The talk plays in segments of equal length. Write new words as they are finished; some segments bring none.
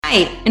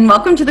Hi, and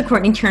welcome to the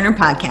Courtenay Turner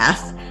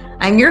podcast.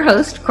 I'm your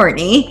host,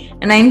 Courtenay,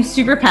 and I'm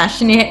super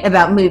passionate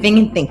about moving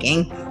and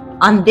thinking.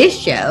 On this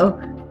show,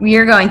 we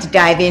are going to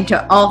dive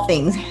into all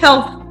things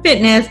health,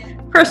 fitness,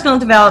 personal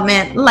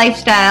development,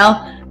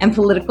 lifestyle, and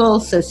political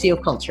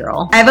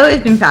sociocultural. I've always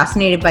been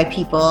fascinated by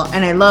people,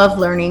 and I love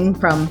learning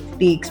from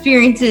the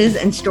experiences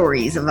and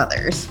stories of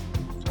others.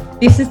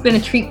 This has been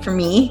a treat for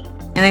me,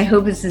 and I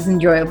hope this is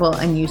enjoyable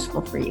and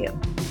useful for you.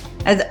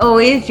 As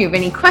always, if you have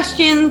any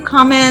questions,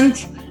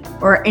 comments,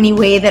 or any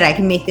way that I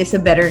can make this a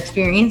better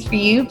experience for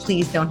you,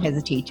 please don't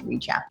hesitate to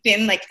reach out.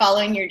 Been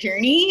following your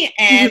journey,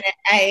 and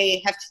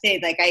I have to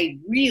say, I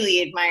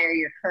really admire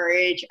your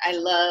courage. I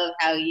love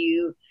how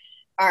you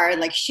are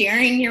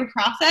sharing your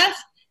process.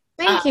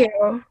 Thank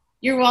you.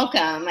 You're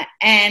welcome.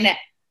 And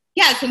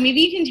yeah, so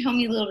maybe you can tell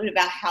me a little bit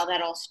about how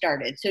that all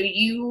started. So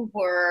you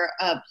were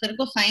a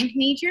political science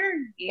major?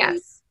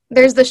 Yes.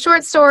 There's the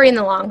short story and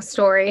the long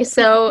story.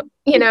 So,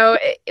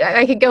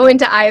 I could go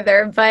into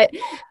either, but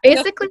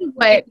basically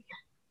what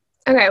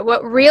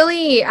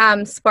really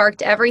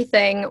sparked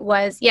everything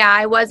was,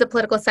 I was a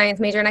political science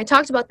major, and I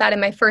talked about that in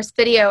my first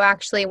video,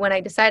 actually, when I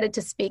decided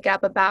to speak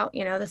up about,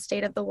 the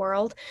state of the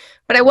world.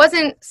 But I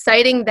wasn't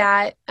citing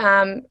that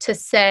to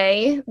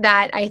say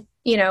that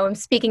I'm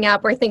speaking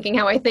up or thinking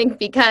how I think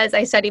because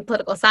I studied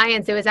political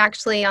science. It was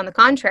actually on the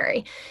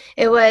contrary.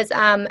 It was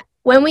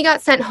when we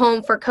got sent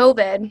home for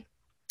COVID.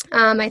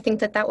 I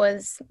think that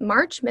was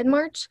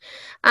mid-March.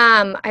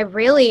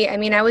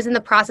 I was in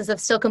the process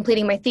of still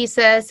completing my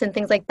thesis and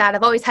things like that.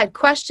 I've always had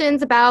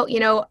questions about,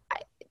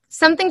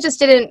 some things just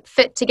didn't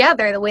fit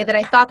together the way that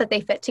I thought that they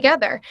fit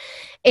together.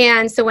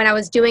 And so when I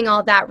was doing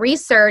all that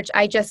research,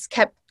 I just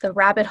kept, the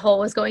rabbit hole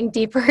was going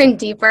deeper and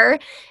deeper.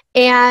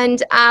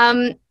 And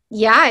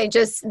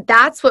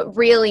that's what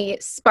really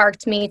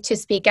sparked me to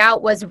speak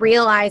out, was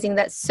realizing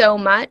that so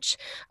much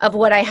of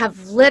what I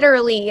have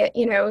literally,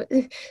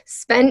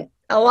 spent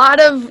a lot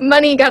of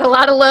money, got a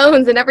lot of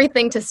loans and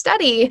everything to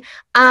study,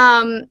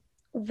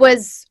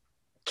 was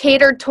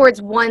catered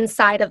towards one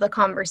side of the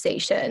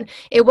conversation.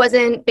 It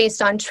wasn't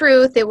based on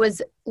truth. It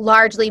was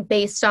largely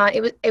based on,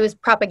 it was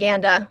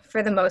propaganda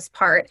for the most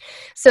part.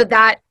 So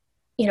that,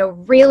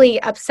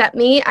 really upset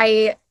me.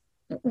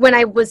 When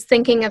I was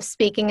thinking of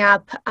speaking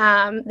up,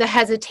 the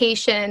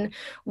hesitation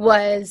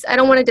was, I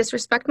don't want to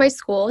disrespect my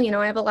school.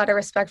 I have a lot of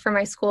respect for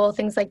my school,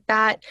 things like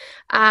that.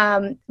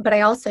 But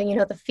I also,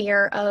 the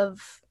fear of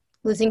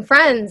losing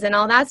friends and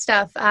all that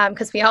stuff,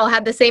 because we all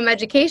had the same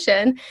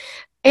education.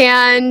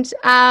 And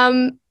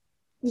I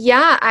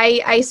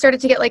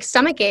started to get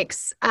stomach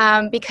aches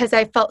because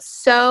I felt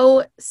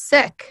so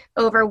sick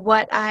over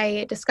what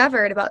I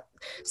discovered about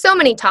so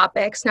many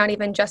topics, not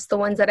even just the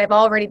ones that I've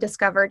already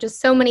discovered, just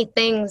so many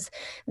things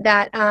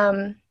that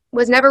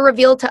was never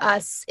revealed to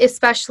us,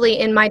 especially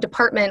in my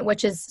department,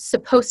 which is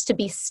supposed to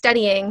be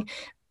studying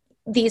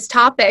these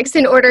topics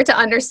in order to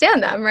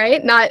understand them,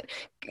 right? Not,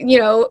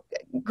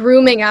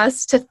 grooming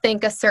us to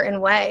think a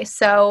certain way.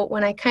 So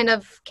when I kind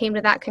of came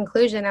to that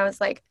conclusion, I was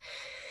like,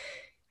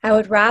 I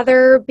would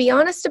rather be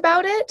honest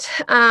about it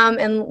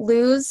and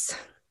lose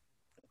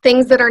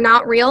things that are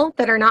not real,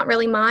 that are not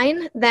really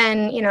mine,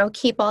 than,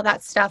 keep all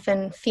that stuff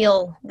and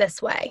feel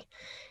this way,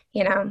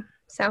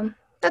 So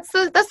that's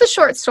the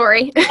short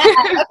story.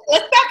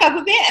 Let's back up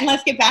a bit and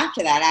let's get back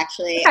to that,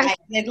 actually. Okay.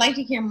 I'd like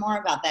to hear more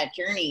about that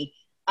journey.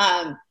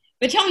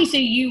 But tell me, so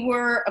you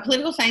were a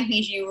political science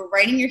major, you were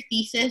writing your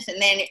thesis,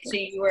 and then so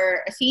you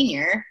were a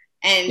senior,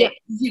 and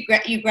you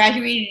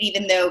graduated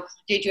even though,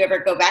 did you ever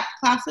go back to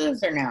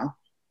classes or no?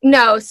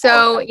 No.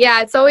 So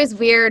it's always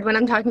weird when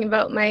I'm talking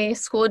about my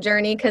school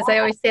journey, because I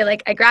always say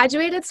I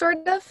graduated sort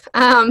of.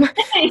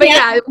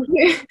 But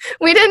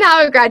we didn't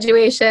have a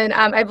graduation.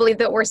 I believe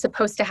that we're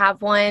supposed to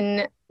have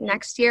one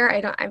next year.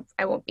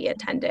 I won't be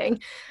attending.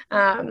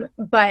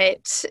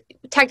 But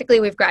technically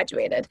we've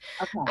graduated.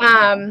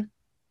 Okay.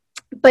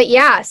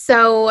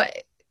 So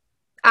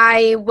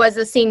I was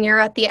a senior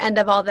at the end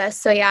of all this.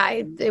 So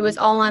it was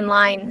all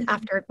online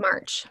after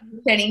March.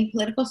 Studying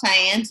political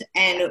science,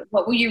 and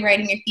what were you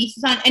writing your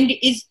thesis on? And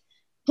is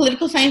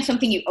political science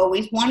something you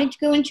always wanted to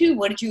go into?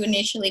 What did you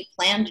initially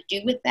plan to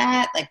do with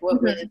that?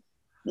 What was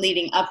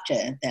leading up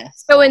to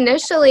this? So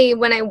initially,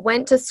 when I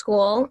went to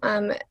school,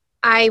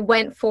 I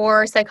went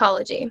for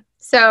psychology.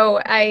 So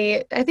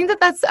I think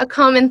that that's a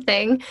common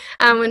thing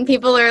when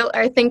people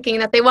are thinking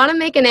that they want to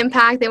make an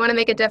impact, they want to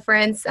make a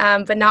difference,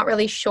 but not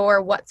really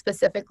sure what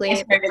specifically. I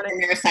started as a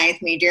neuroscience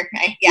major.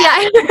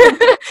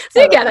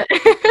 So you get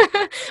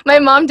it. My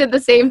mom did the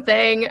same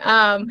thing.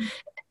 And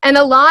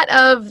a lot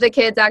of the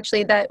kids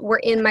actually that were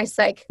in my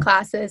psych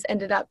classes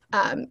ended up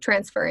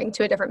transferring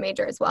to a different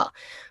major as well.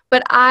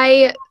 But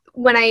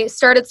when I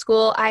started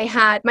school,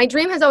 my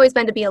dream has always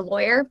been to be a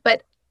lawyer,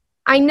 but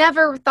I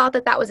never thought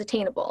that was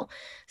attainable.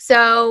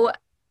 So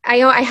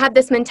I had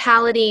this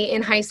mentality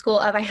in high school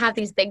of, I have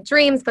these big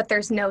dreams, but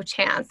there's no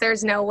chance.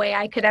 There's no way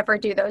I could ever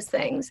do those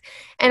things.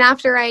 And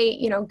after I,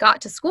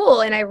 got to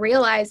school and I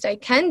realized I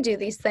can do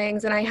these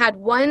things, and I had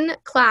one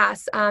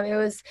class, it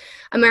was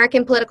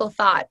American Political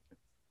Thought.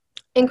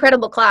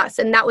 incredible class,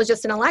 and that was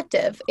just an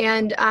elective.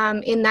 And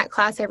in that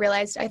class, I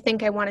realized I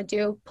think I want to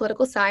do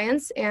political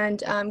science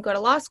and go to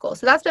law school.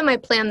 So that's been my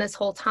plan this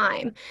whole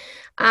time.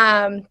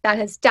 That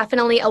has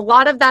definitely, a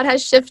lot of that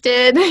has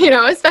shifted,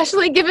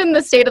 especially given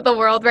the state of the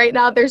world right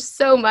now. There's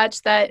so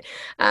much that,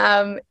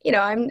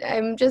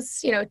 I'm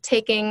just,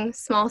 taking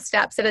small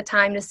steps at a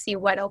time to see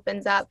what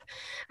opens up.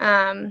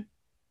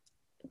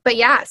 But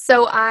yeah,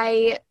 so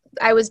I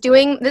was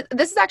doing,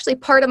 this is actually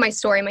part of my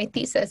story. My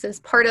thesis is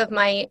part of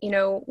my,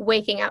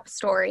 waking up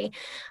story.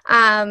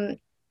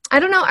 I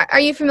don't know. Are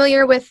you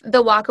familiar with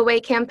the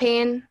Walkaway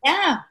campaign?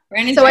 Yeah.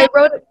 So I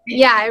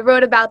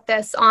wrote about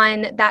this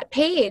on that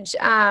page.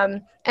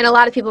 And a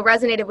lot of people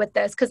resonated with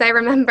this because I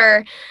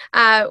remember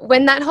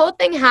when that whole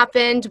thing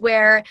happened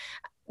where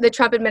the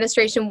Trump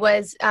administration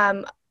was,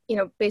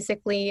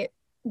 basically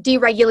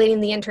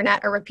deregulating the internet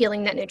or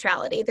repealing net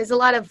neutrality. There's a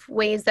lot of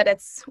ways that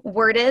it's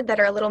worded that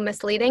are a little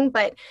misleading,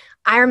 but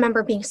I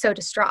remember being so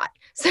distraught.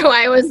 So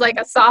I was like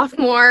a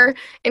sophomore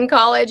in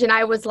college and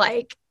I was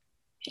like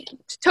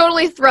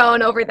totally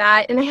thrown over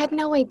that. And I had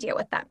no idea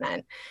what that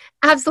meant.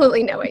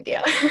 Absolutely no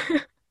idea.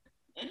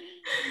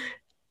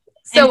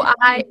 So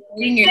I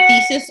reading your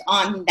thesis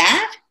on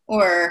that,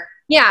 or?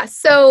 Yeah.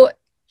 So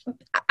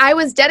I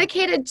was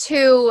dedicated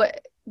to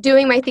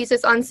doing my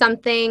thesis on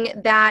something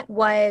that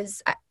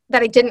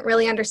I didn't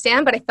really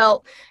understand, but I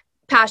felt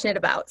passionate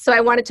about. So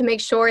I wanted to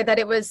make sure that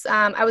it was,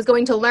 I was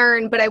going to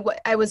learn, but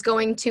I was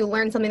going to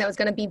learn something that was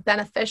going to be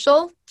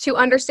beneficial to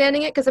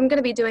understanding it because I'm going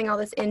to be doing all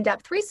this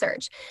in-depth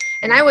research.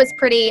 And I was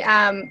pretty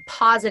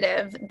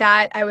positive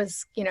that I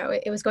was,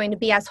 it was going to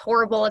be as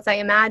horrible as I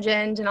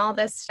imagined and all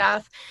this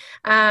stuff.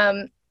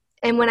 And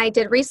when I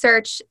did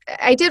research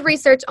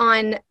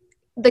on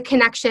the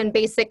connection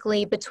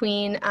basically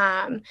between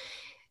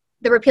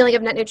the repealing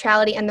of net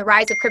neutrality and the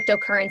rise of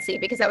cryptocurrency,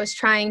 because I was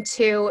trying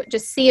to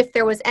just see if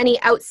there was any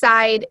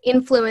outside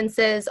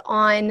influences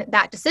on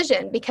that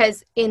decision,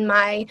 because in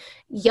my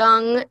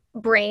young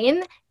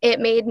brain,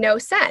 it made no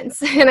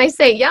sense. And I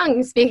say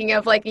young, speaking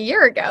of like a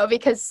year ago,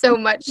 because so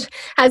much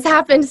has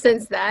happened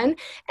since then.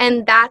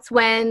 And that's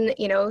when,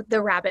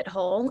 the rabbit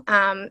hole,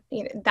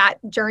 that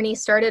journey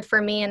started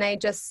for me. And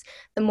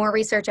the more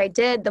research I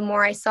did, the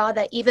more I saw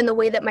that even the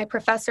way that my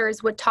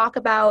professors would talk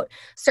about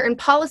certain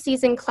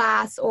policies in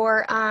class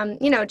or,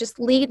 just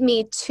lead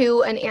me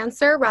to an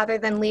answer rather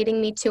than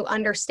leading me to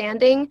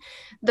understanding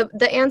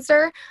the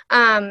answer,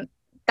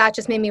 that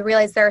just made me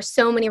realize there are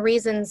so many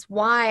reasons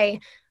why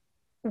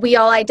we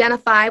all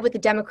identify with the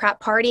Democrat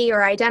Party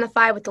or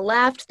identify with the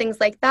left, things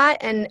like that.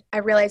 And I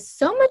realized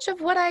so much of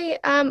what I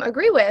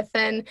agree with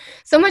and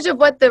so much of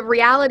what the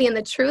reality and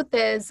the truth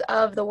is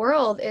of the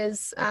world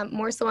is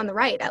more so on the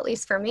right, at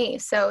least for me.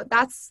 So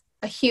that's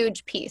a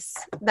huge piece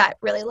that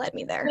really led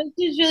me there.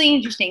 This is really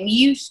interesting.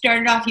 You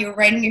started off, you were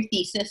writing your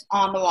thesis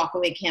on the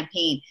Walkaway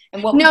campaign.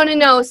 And what?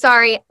 No,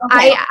 sorry.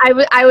 Okay.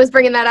 I was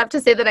bringing that up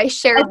to say that I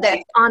shared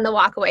this on the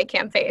Walkaway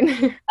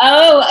campaign.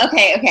 Oh,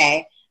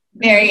 okay.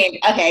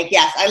 Okay,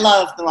 yes, I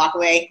love the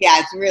Walkaway. Yeah,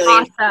 it's really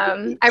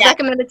awesome. I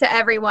recommend it to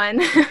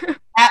everyone.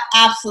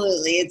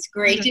 Absolutely. It's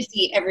great to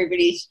see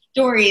everybody's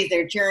stories,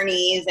 their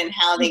journeys, and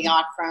how they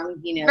got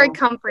from, Very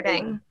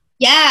comforting.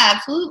 Yeah,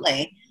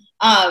 absolutely.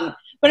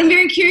 But I'm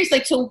very curious,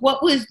 so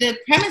what was the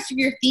premise of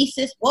your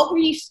thesis? What were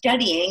you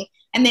studying?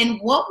 And then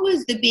what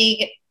was the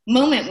big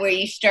moment where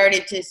you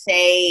started to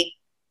say,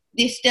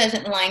 this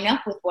doesn't line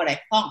up with what I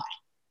thought?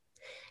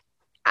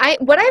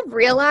 What I've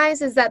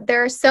realized is that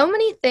there are so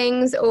many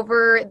things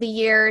over the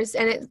years,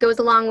 and it goes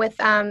along with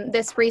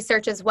this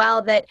research as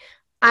well, that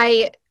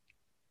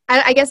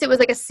I guess it was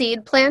like a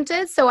seed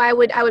planted. So I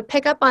would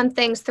pick up on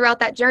things throughout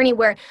that journey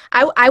where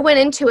I went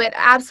into it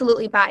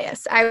absolutely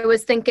biased. I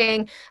was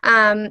thinking,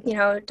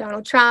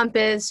 Donald Trump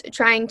is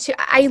trying to,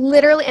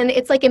 and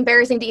it's like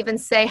embarrassing to even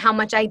say how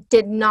much I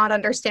did not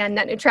understand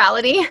net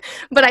neutrality,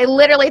 but I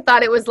literally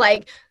thought it was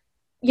like,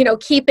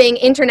 keeping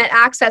internet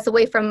access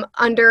away from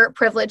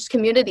underprivileged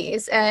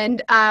communities.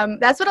 And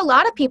that's what a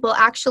lot of people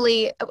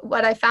actually,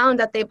 what I found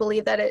that they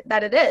believe that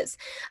it is.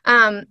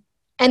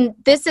 And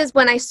this is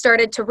when I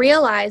started to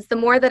realize, the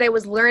more that I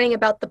was learning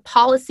about the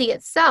policy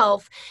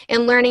itself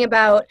and learning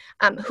about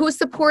who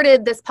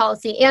supported this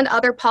policy and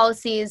other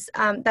policies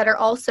that are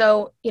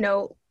also,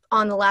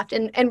 on the left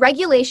and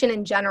regulation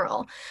in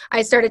general,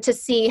 I started to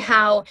see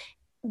how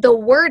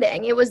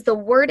it was the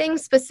wording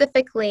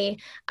specifically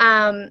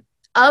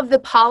of the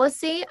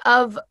policy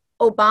of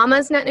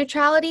Obama's net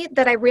neutrality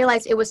that I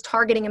realized it was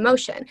targeting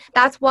emotion.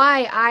 That's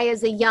why I,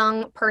 as a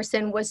young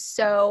person, was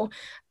so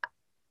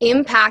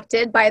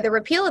impacted by the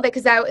repeal of it,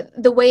 because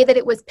the way that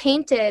it was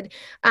painted,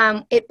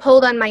 it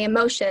pulled on my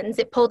emotions.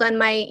 It pulled on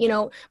my,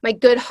 my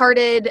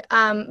good-hearted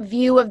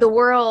view of the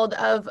world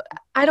of,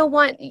 I don't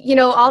want,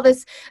 all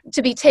this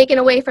to be taken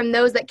away from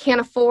those that can't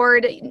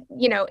afford,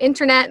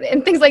 internet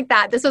and things like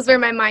that. This was where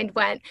my mind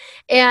went.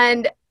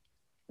 And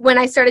when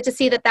I started to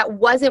see that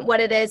wasn't what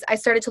it is, I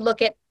started to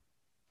look at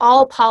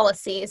all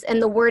policies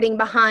and the wording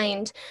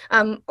behind,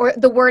 or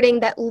the wording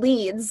that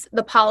leads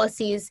the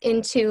policies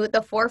into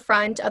the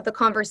forefront of the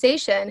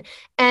conversation.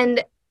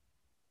 And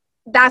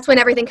that's when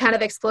everything kind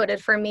of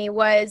exploded for me.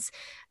 Was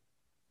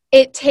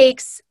it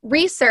takes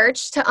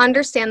research to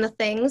understand the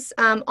things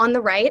on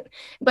the right,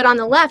 but on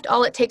the left,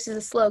 all it takes is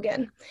a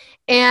slogan.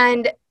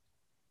 And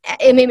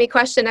it made me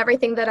question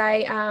everything that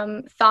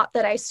I thought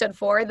that I stood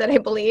for, that I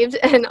believed,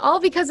 and all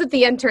because of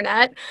the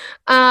internet.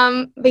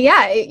 But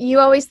yeah, you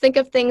always think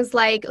of things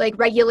like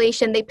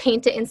regulation. They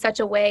paint it in such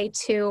a way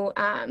to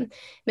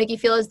make you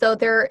feel as though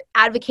they're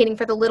advocating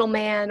for the little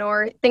man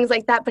or things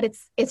like that. But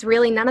it's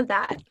really none of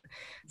that.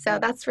 So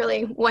that's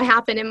really what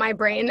happened in my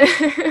brain.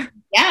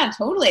 Yeah,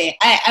 totally.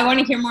 I want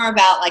to hear more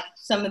about like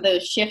some of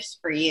those shifts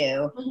for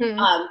you.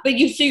 Mm-hmm. But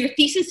so your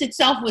thesis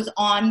itself was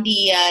on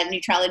the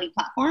neutrality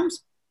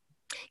platforms?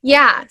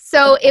 Yeah.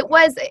 So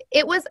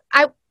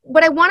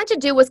what I wanted to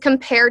do was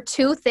compare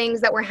two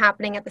things that were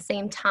happening at the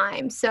same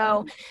time.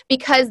 So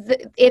because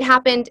it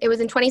happened, it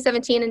was in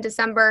 2017 in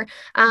December,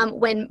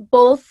 when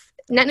both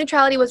net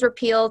neutrality was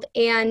repealed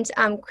and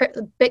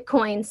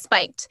Bitcoin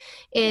spiked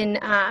in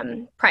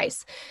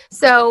price.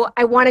 So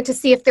I wanted to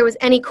see if there was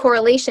any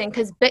correlation,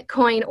 because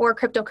Bitcoin or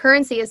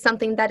cryptocurrency is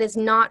something that is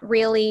not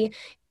really,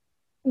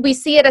 we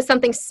see it as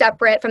something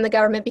separate from the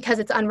government because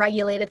it's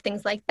unregulated,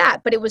 things like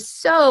that. But it was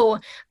so,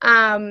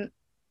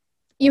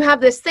 you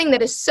have this thing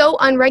that is so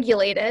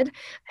unregulated,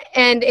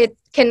 and it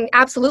can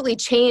absolutely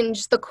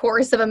change the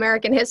course of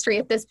American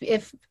history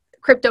if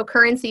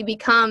cryptocurrency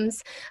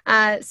becomes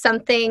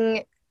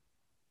something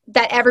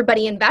that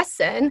everybody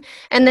invests in.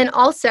 And then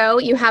also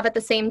you have at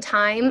the same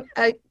time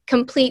a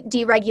complete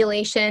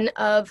deregulation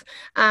of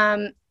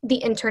the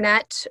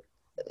internet,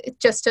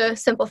 just to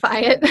simplify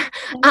it.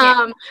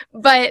 Okay.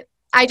 But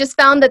I just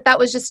found that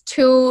was just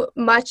too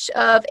much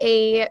of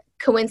a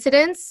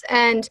coincidence,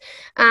 and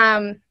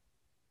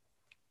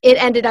it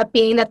ended up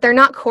being that they're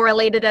not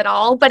correlated at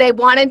all. But I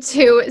wanted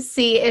to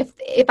see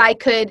if I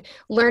could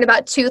learn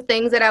about two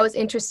things that I was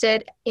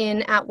interested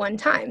in at one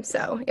time.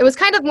 So it was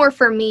kind of more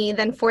for me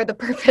than for the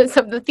purpose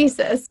of the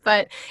thesis,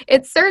 but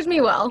it served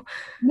me well.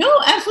 No,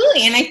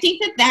 absolutely. And I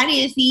think that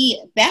is the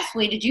best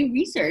way to do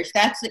research.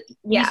 That's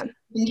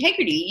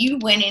integrity. You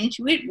went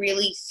into it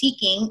really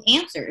seeking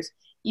answers.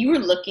 You were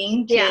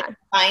looking to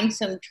find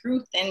some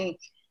truth and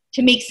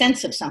to make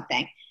sense of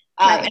something.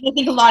 Right. And I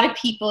think a lot of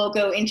people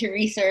go into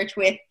research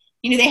with,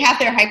 they have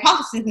their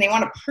hypothesis and they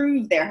want to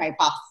prove their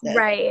hypothesis.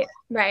 Right.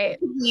 Why,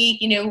 we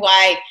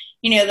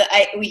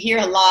hear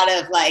a lot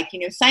of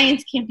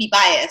science can't be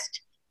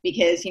biased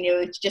because,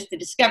 it's just the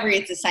discovery,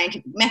 it's a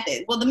scientific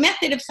method. Well, the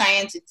method of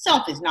science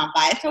itself is not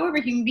biased.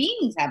 However, human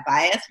beings have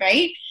bias,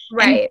 right?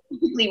 Right. And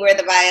typically where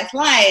the bias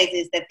lies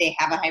is that they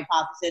have a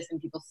hypothesis and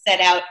people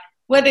set out,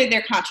 whether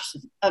they're conscious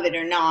of it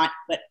or not,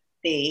 but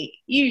they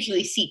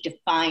usually seek to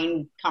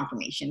find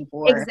confirmation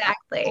for.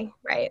 Exactly,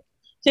 right.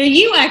 So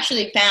you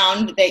actually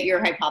found that your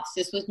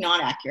hypothesis was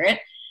not accurate,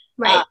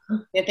 right?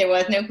 That there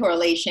was no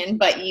correlation,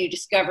 but you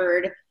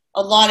discovered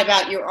a lot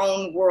about your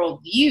own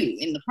worldview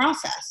in the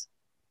process,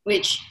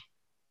 which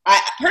I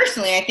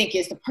think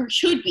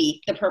should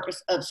be the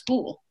purpose of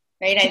school,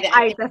 right?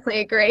 I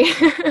definitely agree.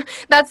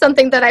 That's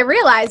something that I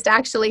realized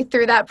actually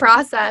through that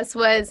process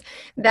was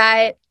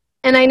that,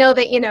 and I know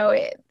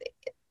that,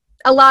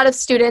 a lot of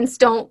students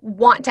don't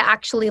want to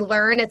actually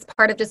learn. It's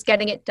part of just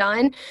getting it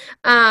done,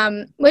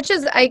 which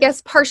is, I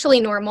guess, partially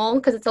normal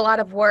because it's a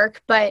lot of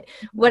work. But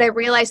what I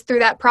realized through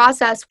that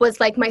process was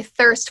my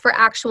thirst for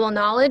actual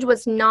knowledge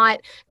was not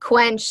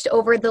quenched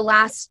over the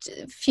last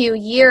few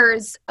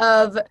years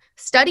of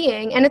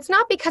studying. And it's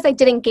not because I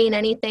didn't gain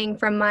anything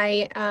from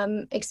my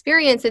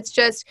experience. It's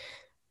just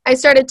I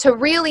started to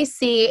really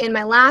see in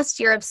my last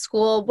year of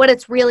school what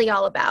it's really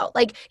all about.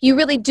 You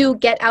really do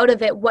get out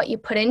of it what you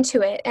put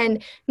into it.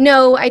 And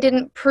no, I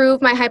didn't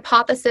prove my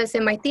hypothesis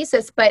in my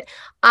thesis, but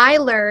I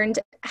learned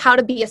how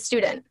to be a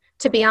student,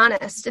 to be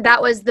honest.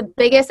 That was the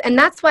biggest. And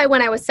that's why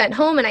when I was sent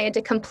home and I had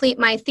to complete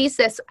my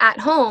thesis at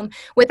home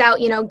without,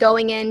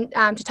 going in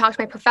to talk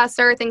to my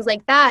professor, things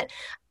like that,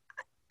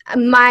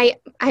 my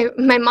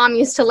mom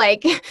used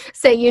to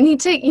say, you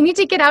need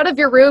to get out of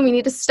your room. You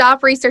need to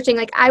stop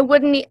researching.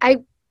 I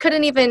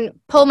couldn't even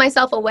pull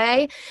myself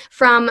away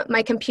from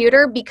my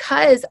computer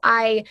because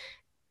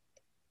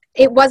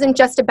it wasn't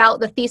just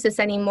about the thesis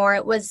anymore.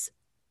 It was,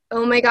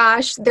 oh my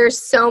gosh,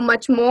 there's so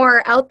much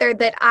more out there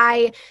that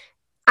I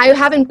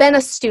haven't been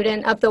a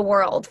student of the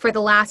world for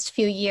the last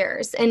few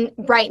years. And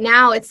right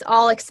now it's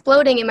all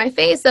exploding in my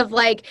face of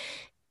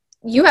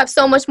you have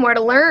so much more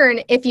to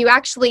learn if you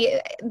actually,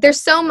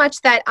 there's so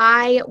much that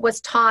I was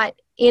taught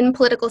in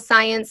political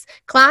science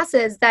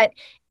classes that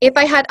if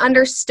I had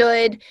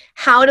understood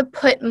how to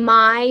put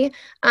my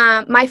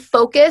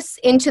focus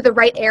into the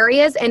right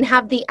areas and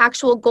have the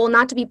actual goal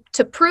not to be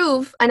to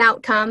prove an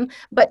outcome,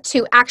 but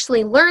to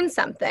actually learn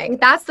something.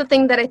 That's the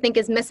thing that I think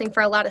is missing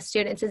for a lot of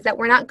students, is that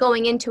we're not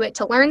going into it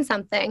to learn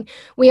something.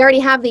 We already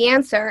have the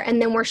answer,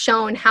 and then we're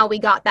shown how we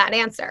got that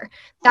answer.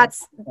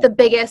 That's the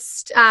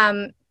biggest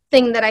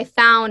thing that I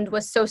found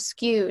was so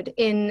skewed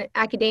in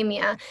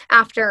academia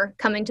after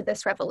coming to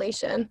this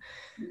revelation.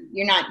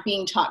 You're not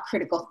being taught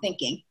critical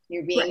thinking.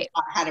 You're being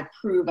taught how to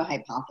prove a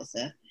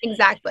hypothesis.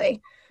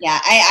 Exactly. Yeah,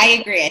 I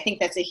agree. I think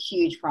that's a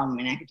huge problem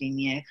in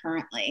academia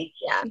currently.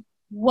 Yeah.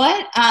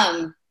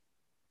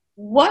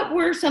 What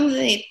were some of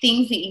the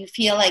things that you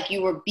feel like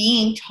you were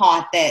being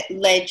taught that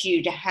led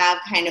you to have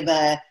kind of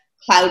a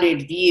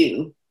clouded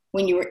view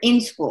when you were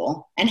in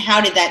school? And how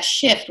did that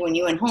shift when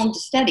you went home to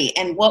study?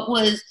 And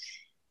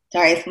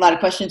sorry, it's a lot of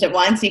questions at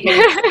once. You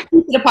can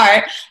piece it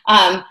apart.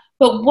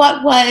 But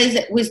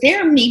was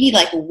there maybe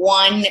like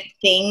one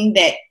thing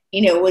that,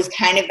 was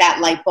kind of that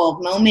light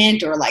bulb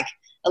moment, or like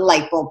a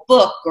light bulb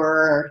book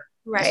or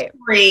a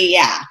story?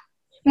 Yeah.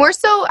 More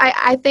so,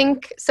 I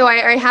think, so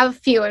I have a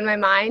few in my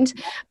mind.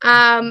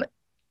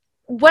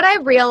 What I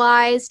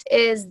realized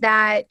is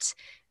that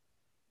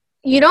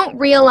you don't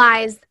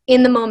realize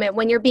in the moment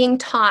when you're being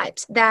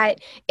taught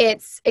that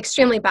it's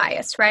extremely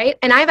biased, right?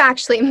 And I've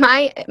actually,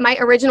 my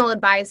original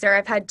advisor,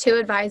 I've had two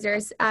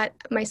advisors at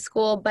my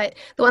school, but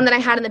the one that I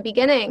had in the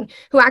beginning,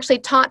 who actually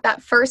taught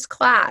that first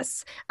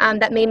class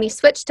that made me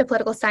switch to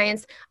political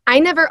science, I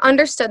never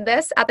understood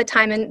this at the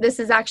time, and this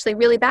is actually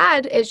really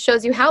bad. It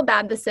shows you how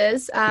bad this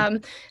is,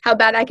 how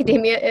bad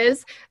academia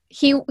is.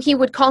 He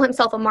would call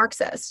himself a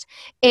Marxist,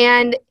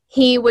 and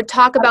he would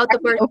talk about the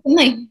word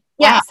openly.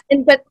 Yes,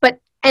 wow.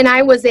 And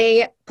I was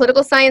a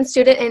political science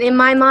student, and in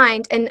my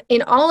mind, and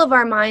in all of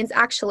our minds,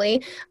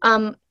 actually,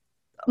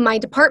 my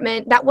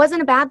department, that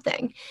wasn't a bad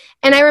thing.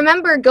 And I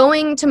remember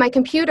going to my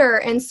computer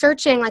and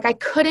searching, like I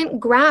couldn't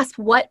grasp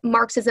what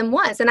Marxism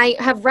was. And I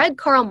have read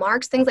Karl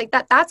Marx, things like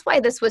that. That's why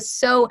this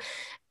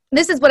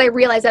is what I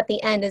realized at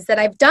the end, is that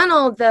I've done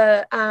all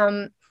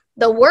the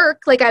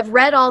work, like I've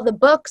read all the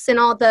books and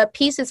all the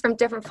pieces from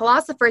different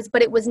philosophers,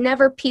 but it was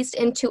never pieced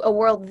into a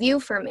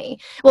worldview for me.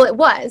 Well, it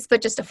was,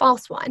 but just a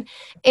false one.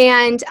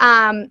 And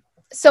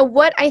so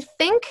what I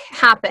think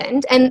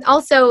happened, and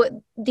also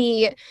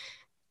the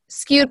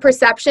skewed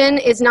perception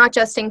is not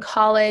just in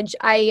college.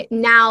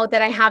 Now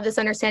that I have this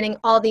understanding,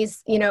 all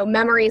these,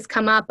 memories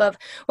come up of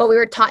what we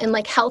were taught in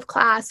like health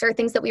class, or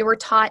things that we were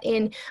taught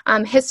in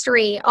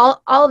history,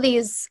 all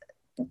these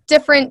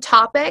different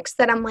topics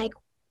that I'm like,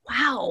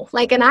 wow,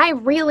 and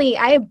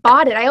I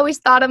bought it. I always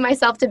thought of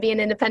myself to be an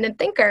independent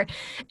thinker.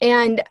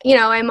 And,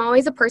 I'm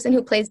always a person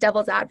who plays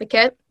devil's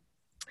advocate,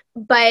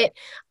 but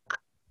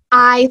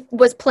I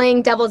was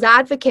playing devil's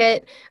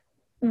advocate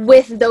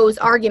with those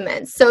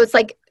arguments. So it's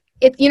like,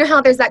 how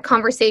there's that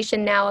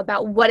conversation now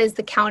about what is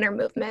the counter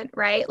movement,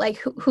 right? Like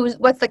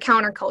what's the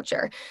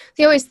counterculture? So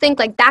you always think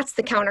like that's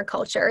the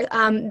counterculture.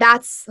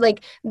 That's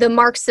like the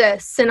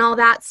Marxists and all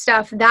that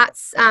stuff.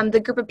 That's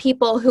the group of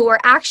people who are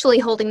actually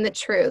holding the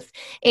truth.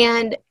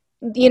 And,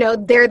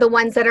 they're the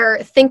ones that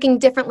are thinking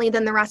differently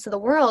than the rest of the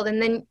world. And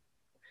then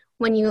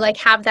when you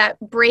have that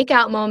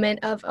breakout moment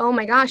of, oh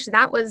my gosh,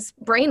 that was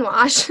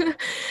brainwash.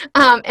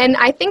 And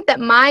I think that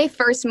my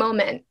first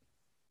moment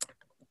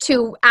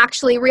to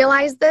actually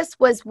realize this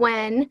was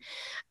when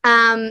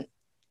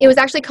it was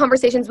actually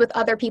conversations with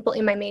other people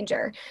in my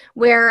major,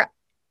 where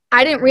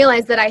I didn't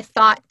realize that I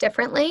thought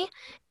differently.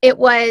 It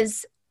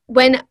was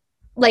when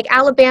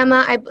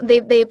Alabama,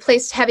 they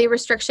placed heavy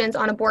restrictions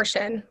on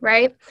abortion,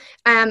 right?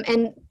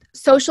 And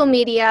social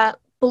media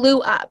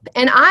blew up.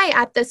 And I,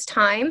 at this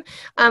time,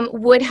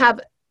 would have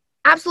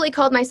absolutely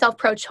called myself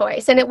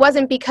pro-choice. And it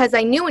wasn't because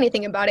I knew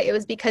anything about it. It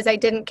was because I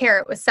didn't care.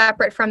 It was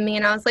separate from me.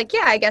 And I was like,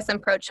 yeah, I guess I'm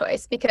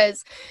pro-choice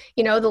because,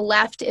 the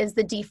left is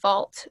the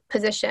default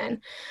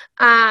position.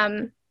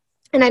 And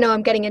I know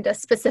I'm getting into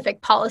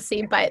specific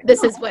policy, but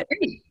this is what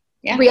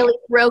really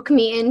broke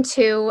me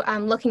into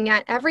looking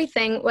at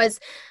everything was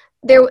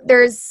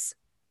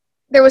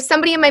there was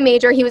somebody in my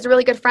major. He was a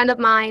really good friend of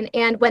mine.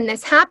 And when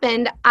this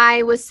happened,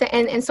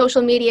 and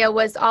social media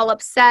was all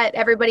upset.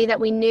 Everybody that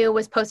we knew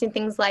was posting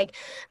things like,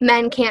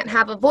 men can't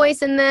have a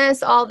voice in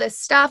this, all this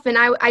stuff. And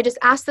I just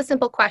asked the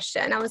simple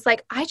question. I was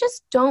like, I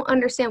just don't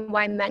understand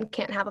why men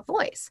can't have a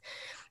voice.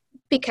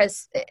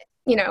 Because,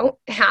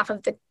 half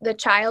of the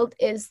child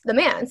is the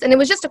man's. And it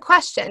was just a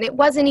question. It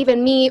wasn't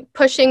even me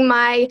pushing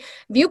my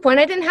viewpoint.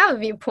 I didn't have a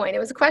viewpoint. It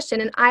was a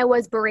question. And I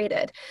was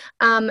berated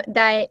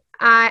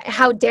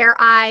how dare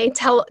I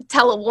tell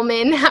a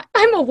woman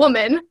I'm a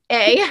woman,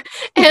 A,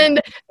 and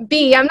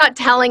B, I'm not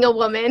telling a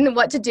woman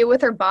what to do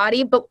with her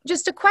body, but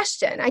just a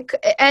question.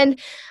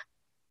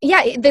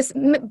 This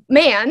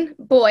man,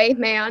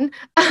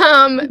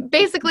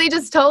 basically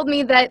just told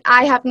me that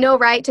I have no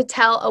right to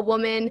tell a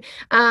woman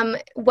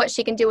what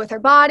she can do with her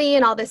body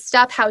and all this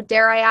stuff. How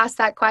dare I ask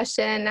that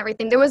question and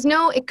everything.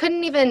 It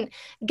couldn't even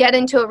get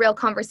into a real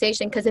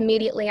conversation because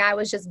immediately I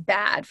was just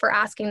bad for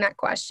asking that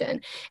question.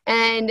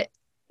 And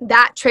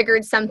that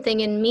triggered something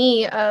in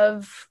me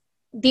of,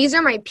 these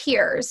are my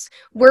peers.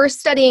 We're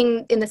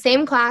studying in the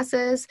same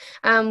classes.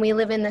 We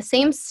live in the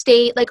same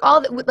state. We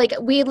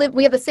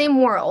have the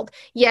same world.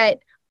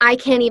 Yet I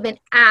can't even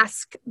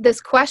ask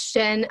this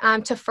question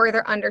to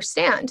further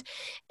understand.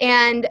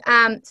 And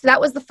so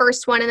that was the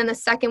first one. And then the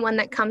second one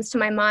that comes to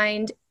my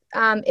mind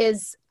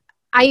is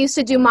I used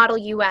to do Model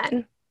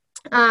UN.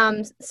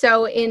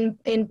 So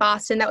in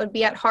Boston, that would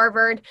be at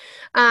Harvard.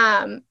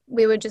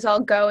 We would just all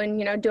go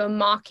and, do a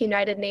mock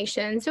United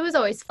Nations. It was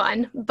always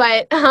fun,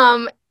 but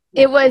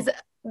it was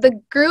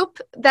the group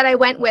that I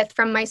went with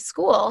from my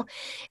school.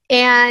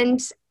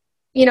 And,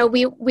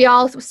 we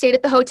all stayed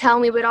at the hotel,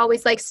 and we would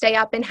always stay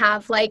up and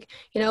have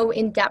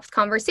in-depth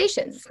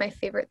conversations. It's my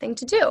favorite thing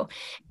to do.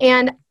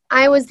 And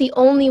I was the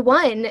only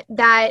one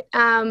that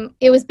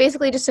it was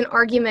basically just an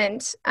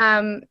argument.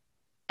 And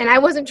I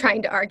wasn't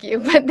trying to argue,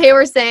 but they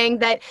were saying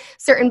that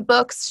certain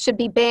books should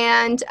be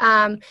banned.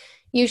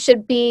 You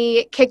should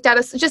be kicked out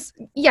of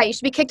you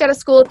should be kicked out of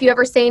school if you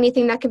ever say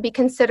anything that could be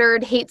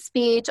considered hate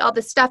speech, all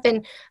this stuff.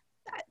 And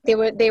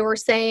they were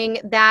saying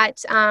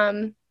that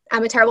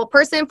I'm a terrible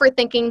person for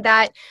thinking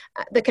that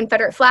the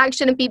Confederate flag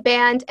shouldn't be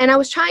banned. And I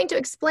was trying to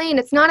explain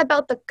it's not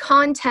about the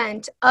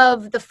content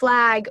of the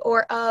flag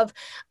or of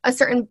a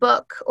certain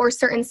book or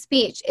certain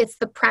speech. It's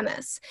the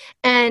premise.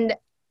 And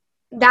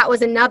that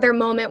was another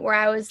moment where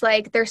I was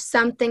like, there's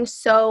something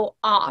so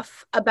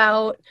off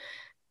about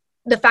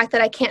the fact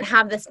that I can't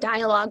have this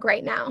dialogue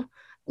right now.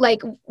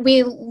 Like,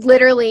 we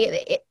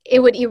literally, it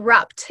would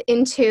erupt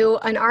into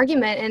an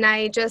argument. And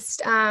I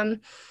just,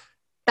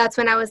 that's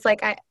when I was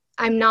like,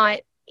 I'm not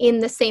in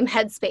the same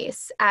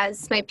headspace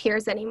as my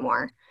peers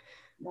anymore.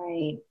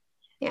 Right.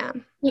 Yeah.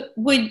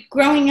 Would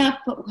growing up,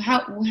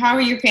 how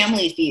are your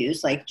family's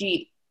views? Like,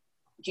 do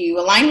you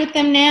align with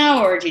them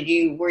now, or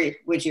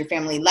was your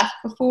family left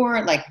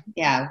before?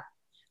 Yeah.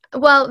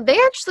 Well, they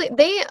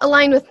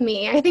align with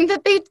me. I think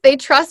that they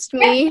trust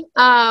me,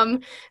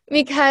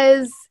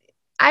 because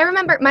I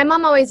remember my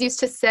mom always used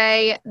to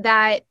say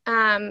that,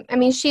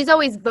 she's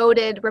always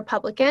voted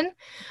Republican,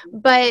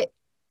 but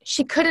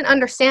she couldn't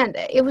understand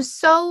it. It was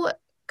so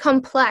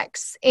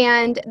complex.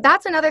 And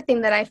that's another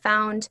thing that I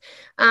found,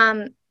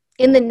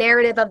 in the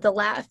narrative of the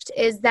left,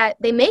 is that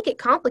they make it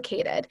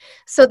complicated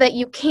so that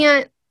you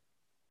can't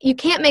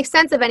make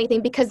sense of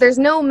anything, because there's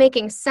no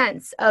making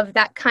sense of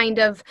that kind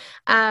of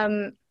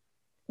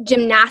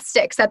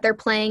gymnastics that they're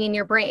playing in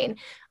your brain.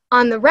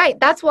 On the right,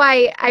 that's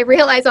why I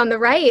realize on the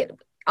right,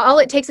 all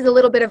it takes is a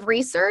little bit of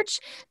research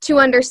to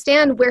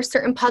understand where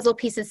certain puzzle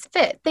pieces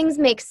fit. Things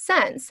make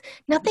sense.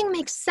 Nothing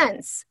makes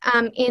sense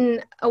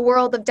in a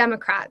world of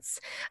Democrats,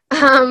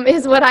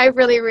 is what I've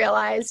really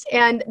realized.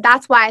 And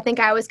that's why I think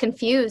I was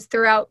confused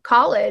throughout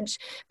college,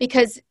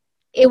 because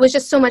it was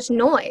just so much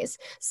noise.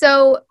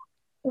 So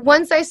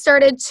once I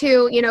started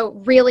to,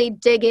 really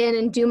dig in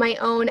and do my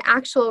own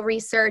actual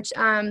research,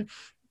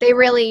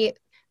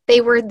 they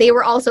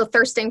were also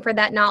thirsting for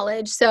that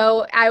knowledge.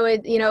 So I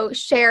would,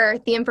 share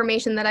the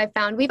information that I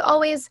found. We've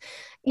always,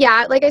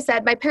 like I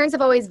said, my parents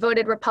have always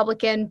voted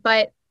Republican,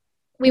 but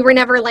we were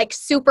never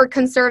super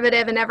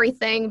conservative and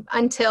everything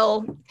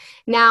until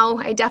now.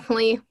 I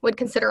definitely would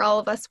consider all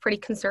of us pretty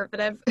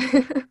conservative.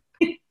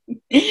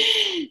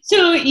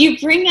 So you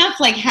bring up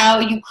how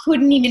you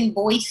couldn't even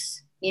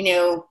voice,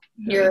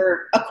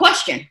 a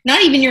question,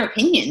 not even your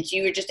opinions.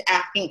 You were just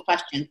asking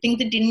questions, things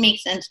that didn't make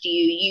sense to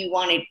you. You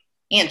wanted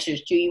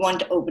answers to. You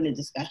wanted to open a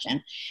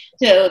discussion.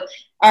 So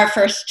our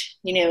first,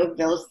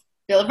 Bill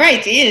of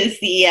Rights is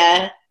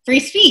the free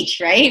speech,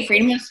 right?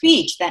 Freedom of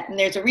speech. And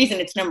there's a reason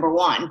it's number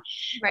one.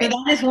 Right. So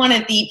that is one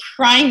of the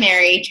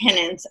primary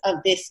tenets of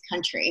this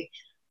country.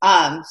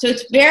 So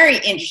it's very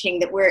interesting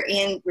that we're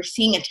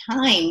seeing a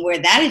time where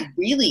that is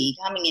really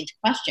coming into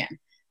question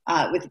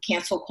with the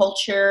cancel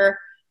culture.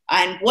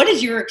 And what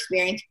has your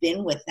experience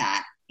been with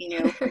that?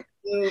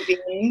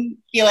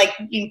 Feel like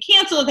you've been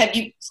canceled? Have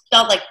you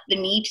felt the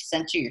need to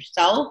censor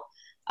yourself?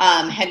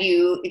 Have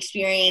you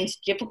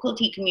experienced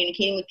difficulty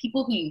communicating with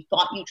people who you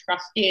thought you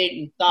trusted,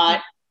 you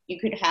thought you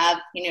could have,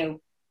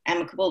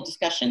 amicable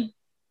discussion?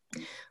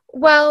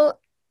 Well,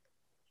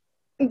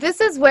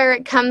 this is where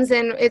it comes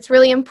in. It's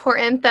really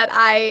important that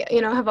I,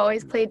 have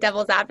always played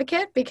devil's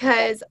advocate,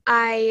 because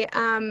I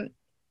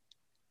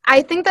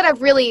think that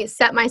I've really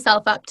set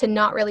myself up to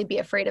not really be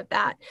afraid of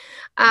that.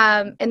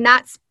 And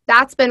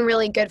that's been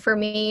really good for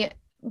me.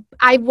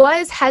 I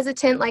was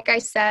hesitant, like I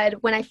said,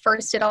 when I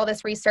first did all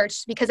this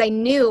research, because I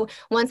knew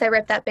once I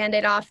ripped that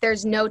Band-Aid off,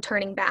 there's no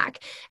turning back.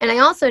 And I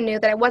also knew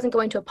that I wasn't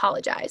going to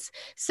apologize.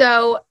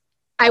 So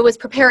I was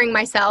preparing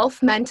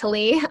myself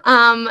mentally.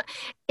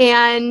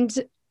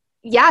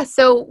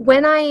 So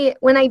when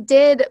I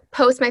did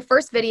post my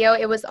first video,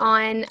 it was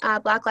on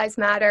Black Lives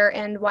Matter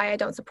and why I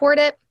don't support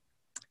it.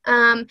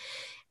 And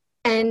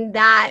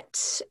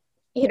that,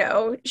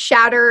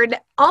 shattered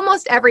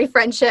almost every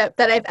friendship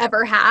that I've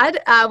ever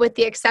had, with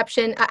the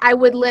exception, I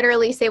would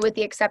literally say with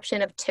the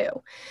exception of two.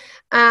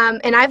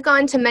 And I've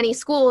gone to many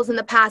schools in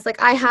the past.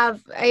 I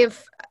have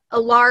a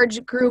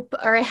large group,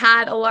 or I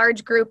had a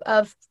large group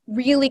of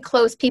really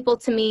close people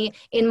to me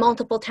in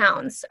multiple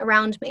towns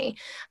around me.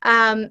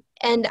 And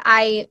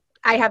I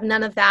have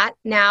none of that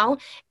now.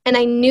 And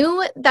I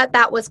knew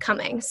that was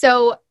coming.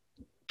 So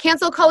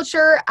cancel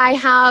culture, I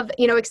have,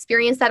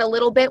 experienced that a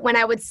little bit when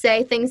I would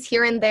say things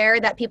here and there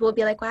that people would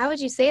be like, why would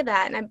you say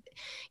that? And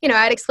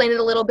I'd explain it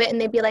a little bit and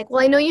they'd be like,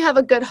 well, I know you have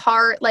a good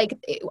heart. Like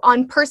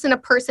on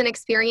person-to-person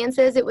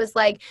experiences, it was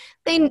like,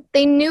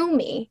 they knew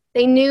me.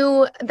 They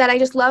knew that I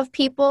just love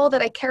people,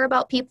 that I care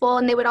about people.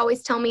 And they would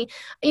always tell me,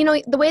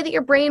 the way that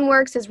your brain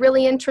works is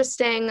really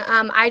interesting.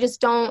 I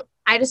just don't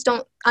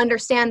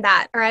understand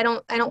that, or I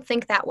don't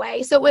think that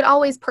way. So it would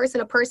always person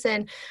to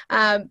person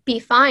be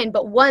fine.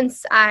 But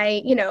once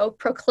I,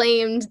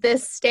 proclaimed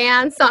this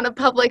stance on a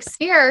public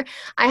sphere,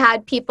 I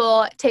had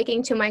people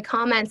taking to my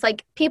comments,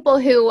 like people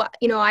who,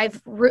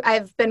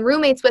 I've been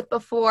roommates with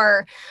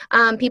before,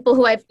 people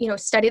who I've,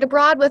 studied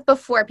abroad with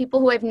before, people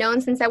who I've known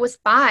since I was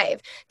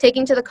 5,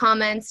 taking to the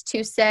comments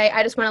to say,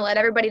 I just want to let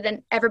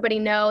everybody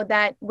know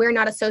that we're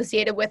not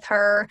associated with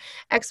her,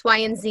 X, Y,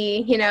 and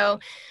Z,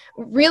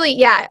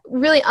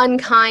 really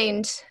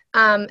unkind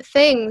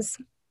things.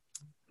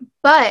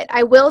 But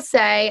I will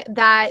say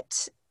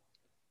that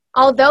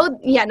although,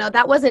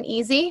 that wasn't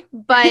easy,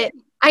 but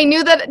I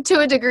knew that to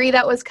a degree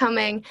that was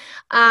coming.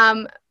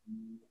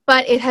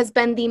 But it has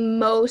been the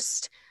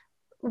most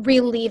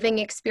relieving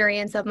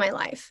experience of my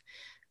life.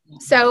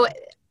 So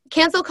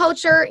cancel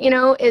culture,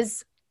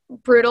 is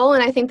brutal,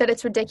 and I think that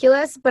it's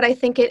ridiculous, but I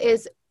think it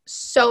is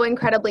so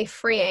incredibly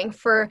freeing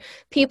for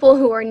people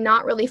who are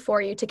not really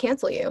for you to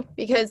cancel you,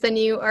 because then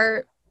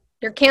you're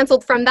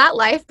canceled from that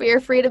life, but you're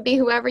free to be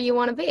whoever you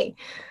want to be.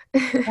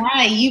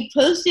 Yeah, you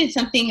posted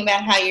something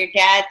about how your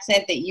dad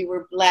said that you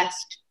were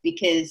blessed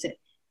because,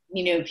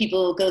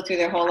 people go through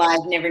their whole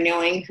lives never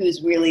knowing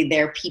who's really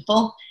their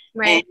people.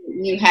 Right.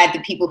 And you had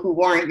the people who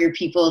weren't your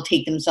people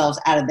take themselves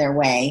out of their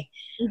way.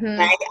 Mm-hmm.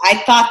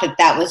 I thought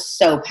that was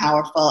so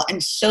powerful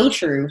and so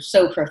true,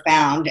 so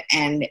profound,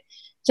 and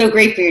so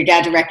great for your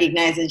dad to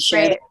recognize and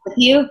share that with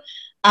you.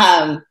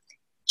 I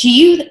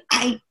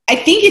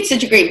think it's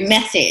such a great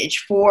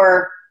message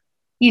for,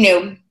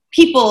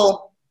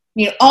 people,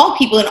 all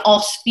people in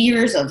all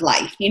spheres of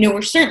life.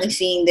 We're certainly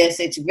seeing this.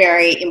 It's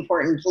very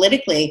important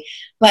politically,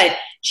 but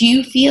do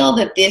you feel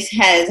that this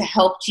has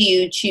helped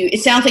you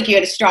it sounds like you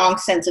had a strong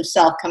sense of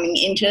self coming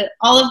into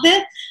all of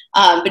this,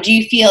 but do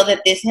you feel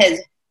that this has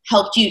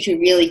helped you to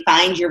really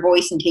find your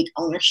voice and take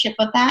ownership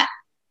of that?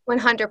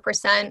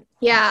 100%.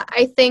 Yeah,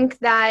 I think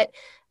that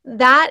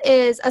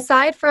is,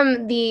 aside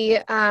from the,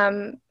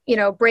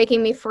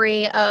 breaking me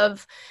free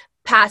of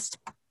past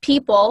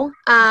people,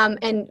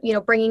 and,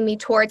 bringing me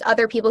towards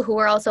other people who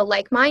are also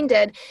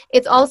like-minded,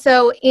 it's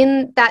also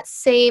in that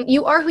same,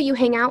 you are who you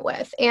hang out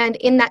with. And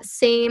in that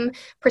same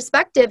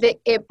perspective,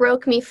 it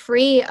broke me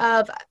free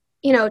of,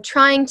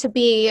 trying to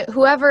be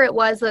whoever it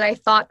was that I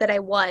thought that I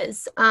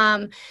was.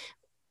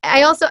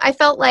 I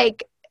felt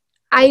like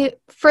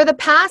for the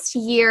past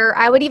year,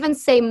 I would even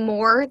say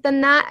more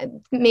than that,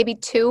 maybe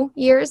 2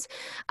 years,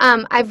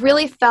 I've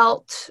really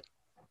felt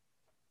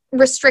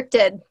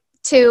restricted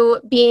to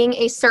being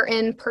a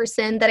certain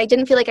person that I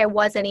didn't feel like I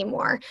was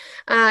anymore.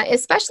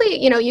 Especially,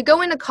 you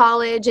go into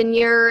college and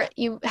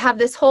you have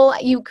this whole,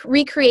 you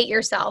recreate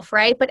yourself,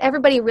 right? But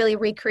everybody really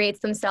recreates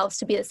themselves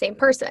to be the same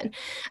person,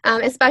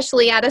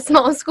 especially at a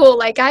small school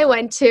like I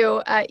went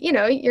to.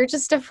 You're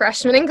just a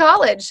freshman in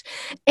college.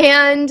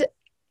 And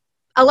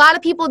a lot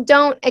of people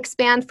don't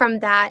expand from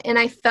that. And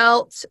I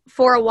felt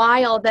for a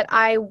while that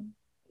I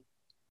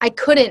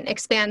couldn't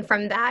expand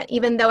from that,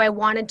 even though I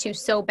wanted to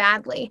so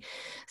badly.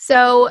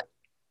 So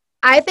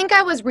I think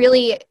I was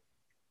really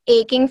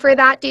aching for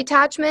that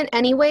detachment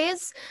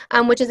anyways,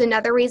 which is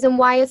another reason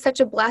why it's such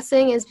a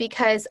blessing, is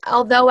because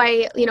although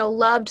I,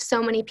 loved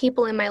so many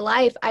people in my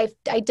life, I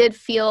did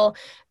feel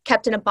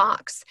kept in a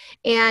box,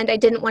 and I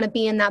didn't want to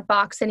be in that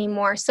box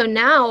anymore. So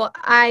now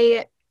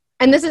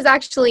and this is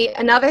actually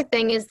another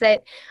thing, is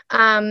that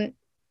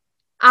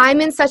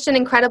I'm in such an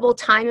incredible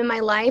time in my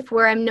life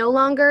where I'm no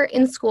longer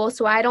in school,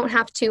 so I don't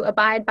have to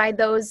abide by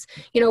those,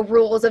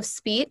 rules of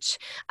speech.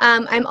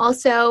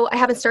 I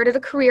haven't started a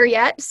career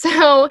yet,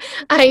 so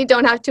I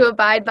don't have to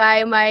abide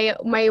by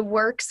my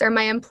work's or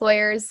my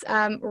employer's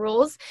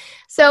rules.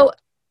 So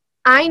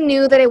I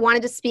knew that I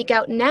wanted to speak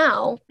out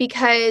now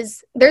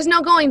because there's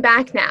no going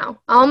back now.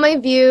 All my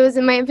views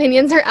and my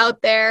opinions are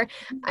out there.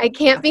 I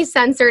can't be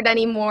censored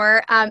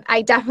anymore.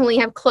 I definitely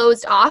have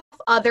closed off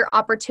other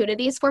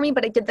opportunities for me,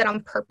 but I did that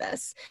on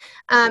purpose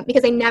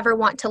because I never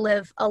want to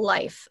live a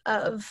life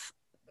of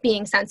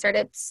being censored.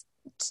 It's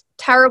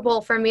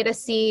terrible for me to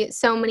see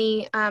so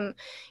many,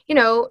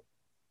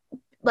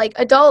 like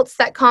adults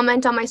that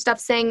comment on my stuff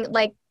saying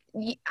like,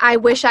 I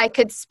wish I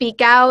could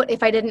speak out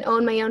if I didn't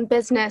own my own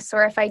business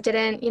or if I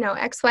didn't,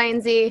 X, Y,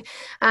 and Z.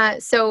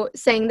 So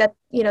saying that,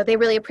 they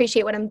really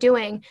appreciate what I'm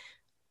doing.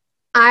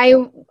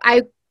 I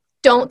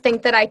don't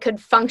think that I could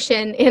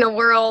function in a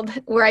world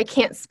where I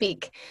can't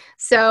speak.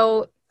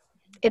 So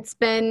it's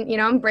been,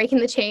 I'm breaking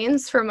the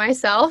chains for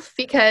myself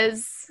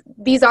because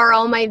these are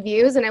all my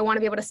views and I want to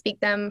be able to speak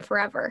them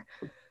forever.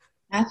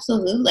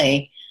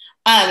 Absolutely.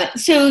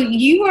 So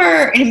you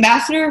are an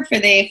ambassador for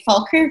the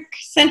Falkirk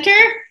Center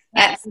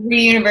at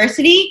Liberty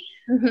University.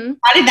 Mm-hmm.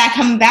 How did that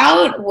come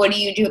about? What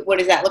do you do? What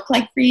does that look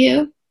like for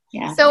you?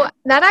 Yeah. So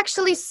that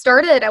actually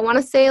started, I want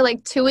to say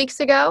like 2 weeks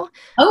ago.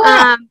 Oh,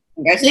 wow.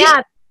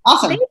 Yeah.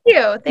 Awesome. Thank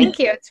you. Thank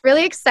you. It's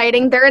really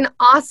exciting. They're an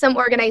awesome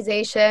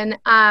organization.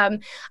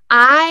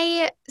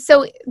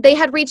 So they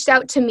had reached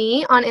out to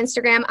me on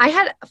Instagram. I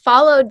had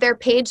followed their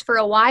page for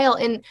a while,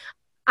 and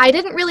I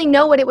didn't really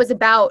know what it was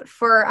about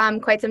for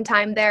quite some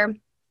time there.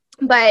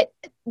 But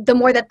the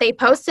more that they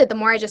posted, the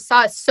more I just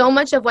saw so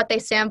much of what they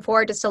stand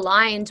for just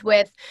aligned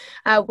with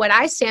what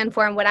I stand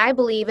for and what I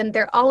believe. And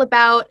they're all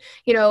about,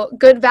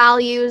 good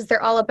values.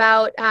 They're all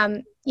about,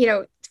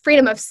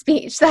 freedom of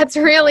speech. That's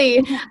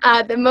really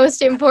the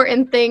most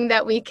important thing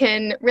that we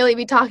can really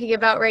be talking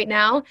about right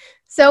now.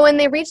 So when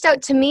they reached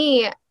out to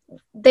me,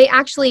 they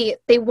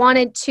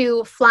wanted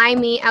to fly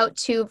me out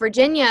to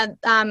Virginia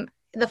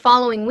the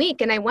following week,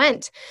 and I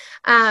went.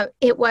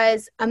 It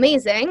was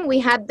amazing. We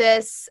had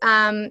this,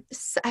 I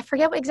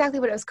forget exactly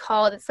what it was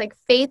called. It's like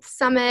Faith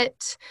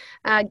Summit,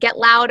 Get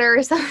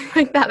Louder, something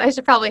like that. I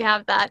should probably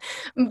have that.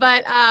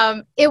 But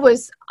it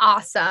was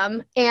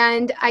awesome.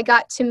 And I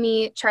got to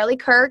meet Charlie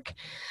Kirk.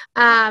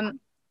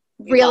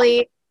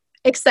 Really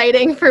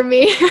exciting for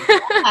me.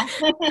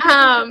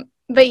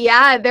 But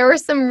yeah, there were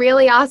some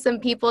really awesome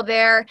people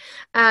there,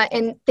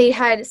 and they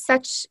had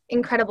such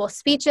incredible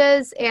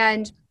speeches,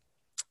 and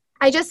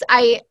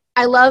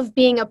I love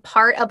being a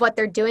part of what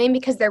they're doing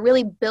because they're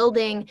really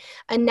building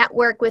a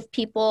network with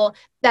people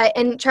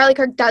and Charlie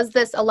Kirk does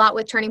this a lot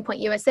with Turning Point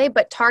USA,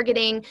 but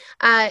targeting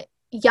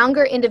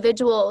younger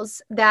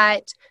individuals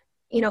that,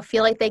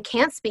 feel like they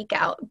can't speak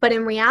out. But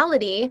in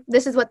reality,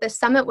 this is what the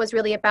summit was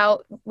really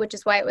about, which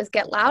is why it was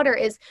Get Louder,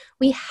 is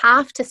we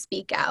have to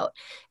speak out.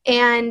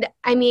 And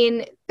I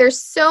mean, there's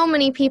so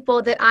many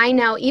people that I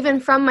know, even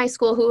from my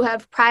school, who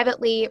have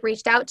privately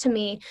reached out to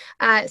me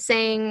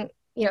saying,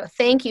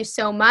 thank you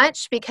so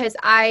much, because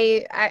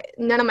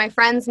none of my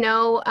friends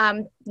know,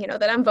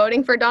 that I'm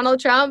voting for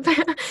Donald Trump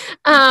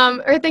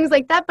or things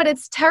like that. But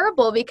it's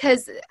terrible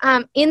because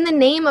in the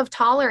name of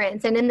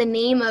tolerance and in the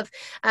name of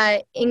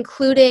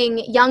including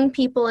young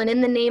people and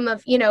in the name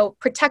of,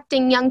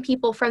 protecting young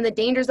people from the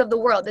dangers of the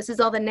world, this is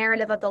all the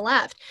narrative of the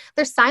left.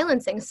 They're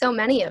silencing so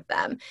many of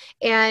them.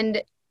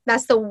 And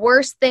that's the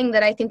worst thing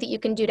that I think that you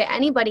can do to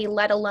anybody,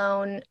 let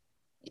alone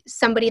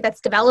somebody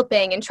that's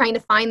developing and trying to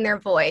find their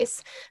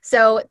voice.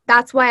 So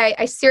that's why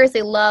I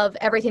seriously love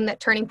everything that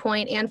Turning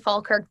Point and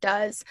Falkirk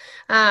does,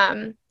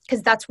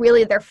 because that's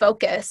really their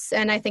focus,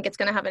 and I think it's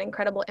going to have an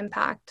incredible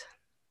impact.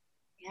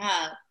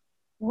 Yeah.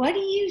 What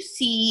do you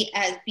see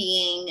as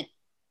being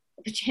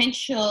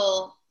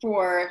potential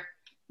for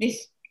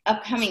this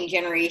upcoming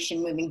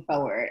generation moving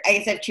forward? I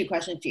guess I have two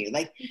questions for you.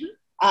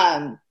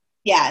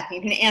 Yeah,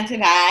 you can answer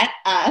that.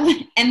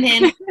 And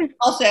then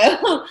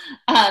also,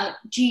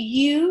 do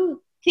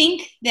you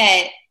think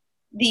that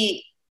the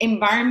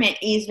environment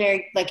is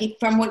very,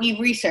 from what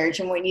you've researched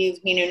and what you've,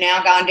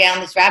 now gone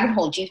down this rabbit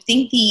hole, do you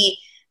think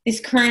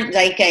this current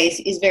zeitgeist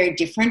is very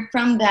different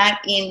from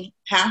that in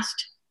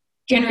past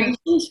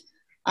generations?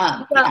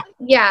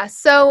 Yeah.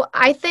 So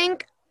I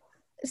think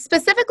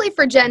specifically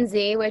for Gen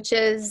Z, which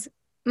is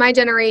my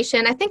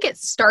generation, I think it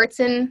starts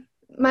in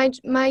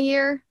my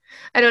year.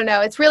 I don't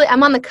know. It's really,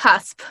 I'm on the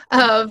cusp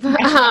of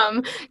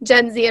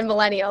Gen Z and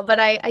millennial, but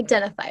I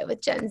identify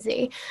with Gen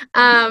Z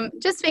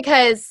just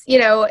because,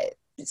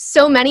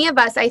 so many of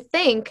us, I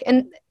think,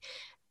 and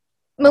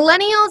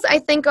millennials, I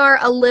think, are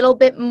a little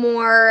bit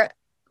more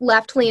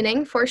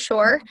left-leaning for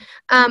sure.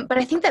 But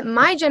I think that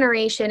my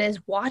generation is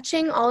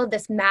watching all of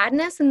this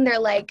madness and they're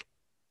like,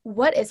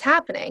 what is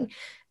happening?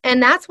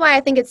 And that's why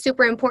I think it's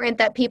super important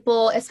that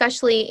people,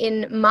 especially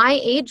in my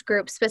age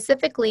group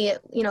specifically,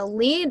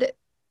 lead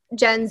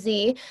Gen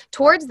Z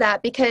towards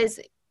that, because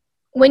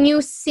when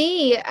you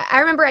see, I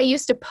remember I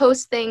used to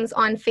post things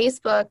on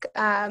Facebook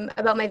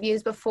about my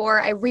views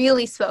before I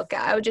really spoke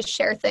out. I would just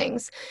share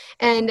things.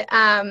 And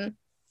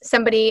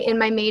somebody in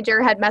my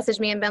major had messaged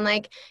me and been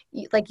like,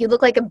 you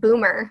look like a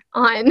boomer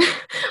on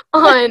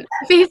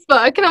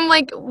Facebook. And I'm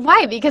like,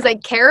 why? Because I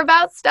care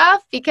about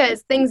stuff,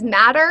 because things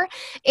matter.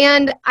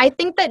 And I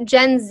think that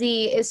Gen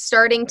Z is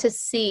starting to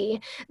see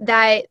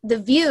that the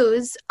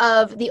views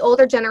of the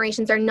older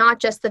generations are not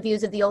just the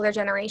views of the older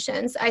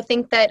generations. I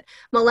think that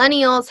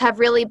millennials have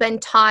really been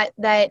taught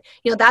that,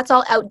 that's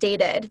all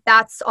outdated.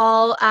 That's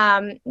all,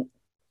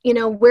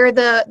 we're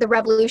the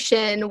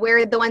revolution,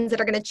 we're the ones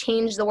that are going to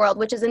change the world,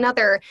 which is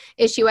another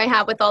issue I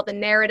have with all the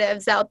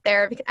narratives out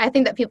there. I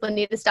think that people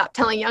need to stop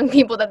telling young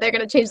people that they're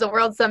going to change the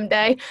world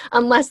someday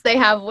unless they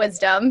have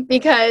wisdom.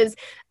 Because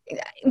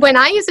when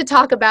I used to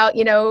talk about,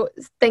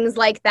 things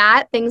like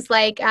that, things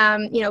like,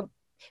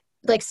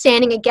 like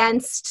standing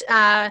against,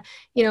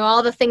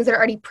 all the things that are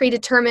already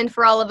predetermined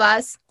for all of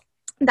us,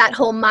 that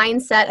whole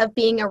mindset of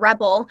being a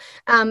rebel,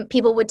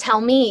 people would tell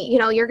me,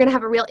 you're going to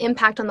have a real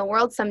impact on the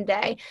world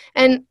someday.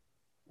 And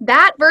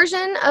that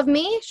version of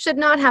me should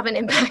not have an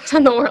impact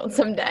on the world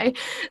someday.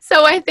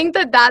 So I think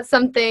that that's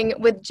something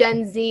with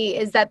Gen Z,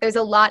 is that there's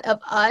a lot of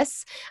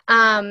us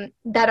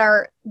that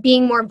are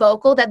being more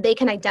vocal that they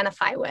can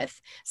identify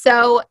with.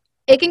 So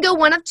it can go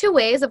one of two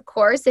ways, of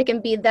course. It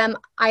can be them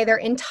either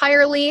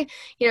entirely,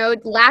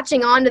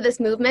 latching on to this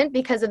movement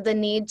because of the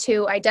need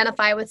to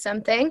identify with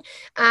something,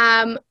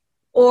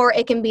 or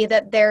it can be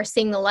that they're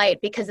seeing the light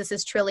because this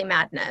is truly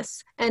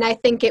madness. And I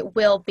think it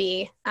will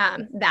be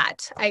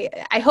that.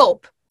 I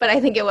hope, but I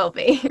think it will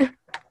be.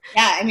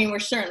 Yeah, I mean, we're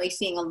certainly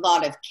seeing a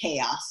lot of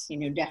chaos,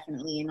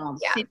 definitely in all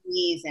the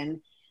cities. And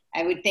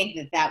I would think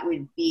that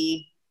would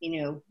be,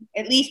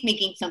 at least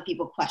making some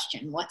people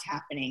question what's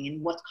happening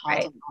and what's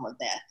causing all of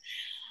this.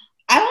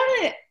 I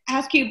want to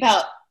ask you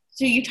about,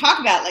 so you talk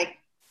about like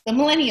the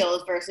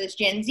millennials versus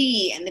Gen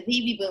Z and the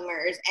baby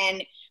boomers.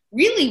 And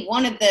really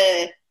one of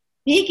the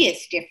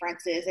biggest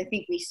differences I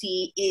think we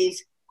see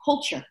is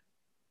culture,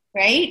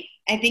 right?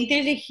 I think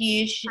there's a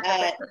huge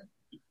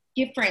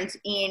difference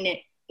in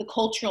the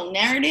cultural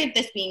narrative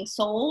that's being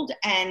sold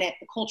and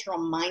the cultural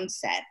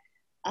mindset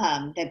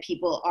that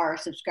people are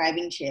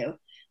subscribing to.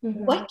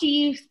 Mm-hmm. What do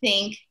you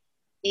think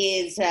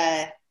is,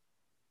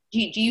 do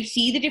you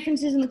see the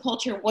differences in the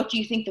culture? What do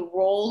you think the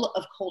role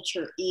of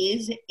culture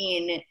is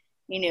in,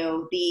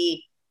 the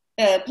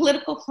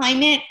political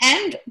climate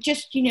and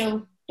just,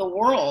 the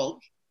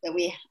world that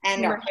we,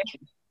 and our country?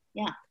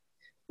 Yeah.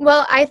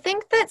 Well, I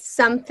think that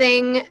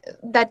something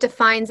that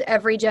defines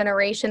every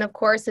generation, of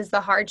course, is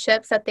the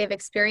hardships that they've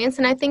experienced.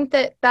 And I think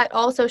that that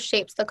also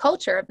shapes the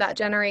culture of that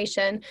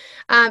generation.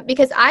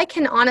 Because I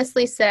can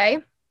honestly say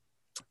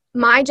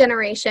my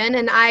generation,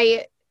 and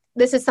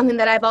this is something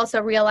that I've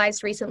also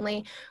realized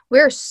recently,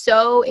 we're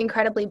so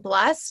incredibly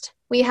blessed.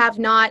 We have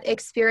not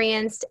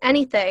experienced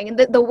anything.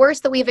 The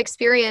worst that we've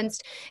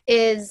experienced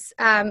is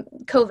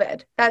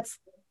COVID. That's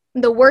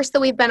the worst that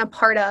we've been a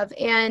part of.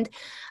 And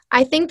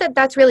I think that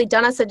that's really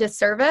done us a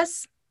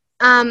disservice.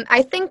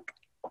 I think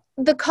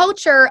the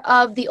culture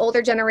of the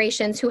older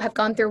generations who have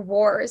gone through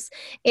wars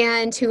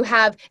and who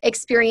have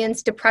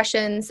experienced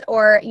depressions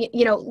or,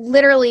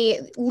 literally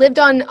lived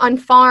on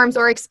farms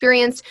or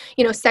experienced,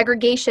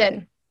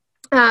 segregation,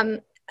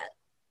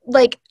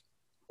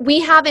 we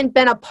haven't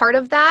been a part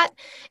of that.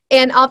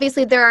 And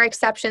obviously there are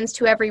exceptions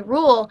to every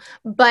rule,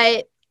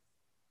 but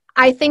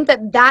I think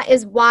that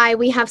is why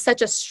we have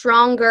such a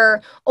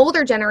stronger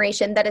older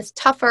generation that is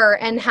tougher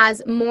and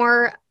has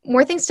more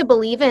things to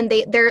believe in.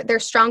 They're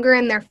stronger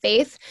in their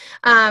faith.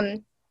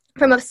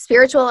 From a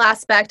spiritual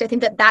aspect, I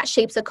think that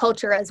shapes a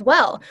culture as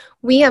well.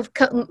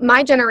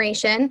 My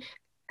generation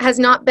has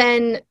not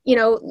been,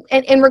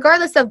 and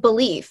regardless of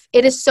belief,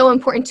 it is so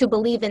important to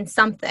believe in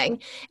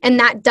something. And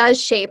that does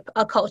shape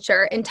a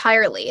culture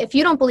entirely. If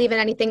you don't believe in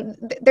anything,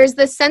 there's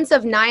this sense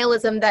of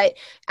nihilism that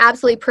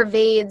absolutely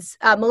pervades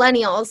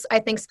millennials, I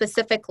think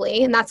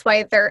specifically. And that's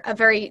why they're a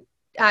very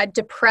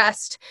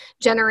depressed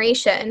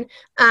generation.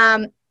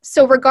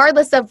 So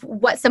regardless of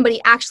what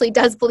somebody actually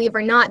does believe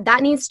or not,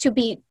 that needs to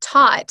be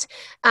taught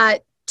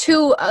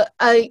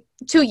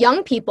to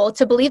young people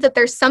to believe that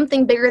there's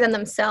something bigger than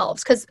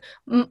themselves. Because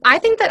I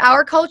think that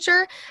our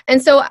culture,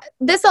 and so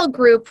this I'll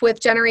group with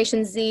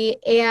Generation Z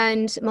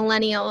and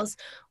millennials,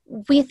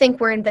 we think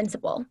we're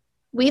invincible.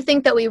 We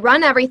think that we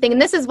run everything. And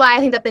this is why I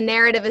think that the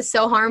narrative is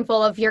so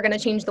harmful of you're going to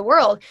change the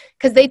world,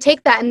 because they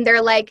take that and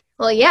they're like,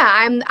 well,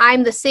 yeah,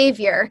 I'm the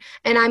savior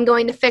and I'm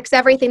going to fix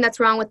everything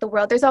that's wrong with the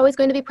world. There's always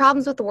going to be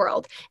problems with the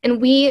world.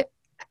 And we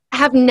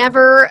have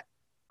never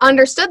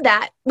understood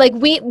that. Like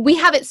we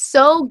have it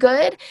so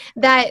good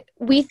that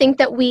we think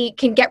that we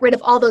can get rid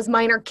of all those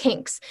minor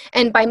kinks.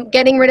 And by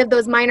getting rid of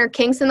those minor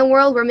kinks in the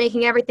world, we're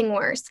making everything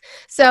worse.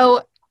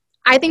 So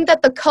I think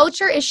that the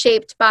culture is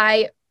shaped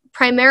by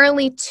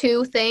primarily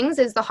two things: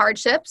 is the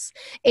hardships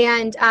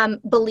and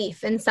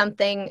belief in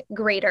something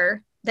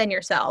greater than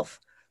yourself.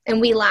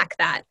 And we lack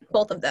that,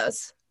 both of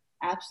those.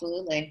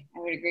 Absolutely. I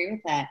would agree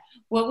with that.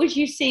 What would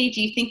you say?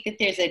 Do you think that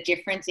there's a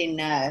difference in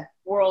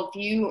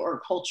worldview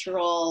or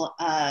cultural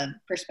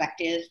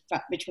perspective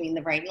between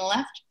the right and the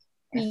left?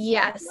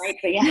 Yes. Right,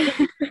 but yeah.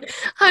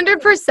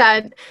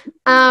 100%.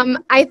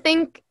 I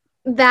think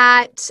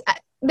that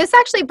this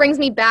actually brings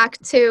me back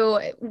to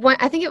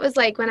I think it was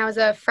like when I was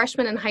a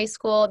freshman in high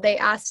school,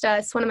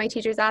 one of my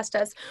teachers asked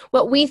us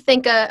what we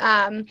think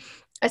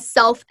a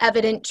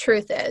self-evident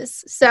truth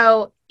is.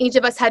 So each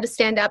of us had to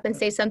stand up and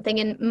say something,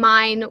 and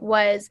mine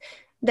was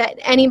that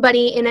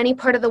anybody in any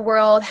part of the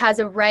world has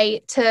a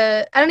right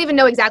to, I don't even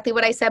know exactly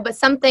what I said, but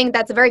something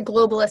that's a very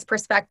globalist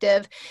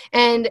perspective.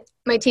 And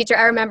my teacher,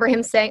 I remember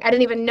him saying, I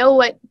didn't even know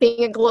what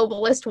being a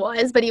globalist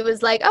was, but he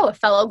was like, oh, a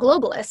fellow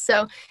globalist.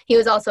 So he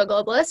was also a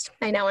globalist.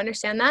 I now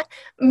understand that.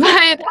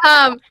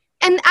 But,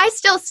 and I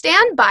still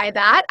stand by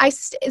that.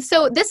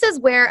 So this is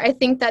where I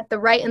think that the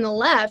right and the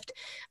left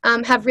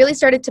have really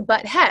started to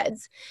butt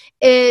heads,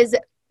 is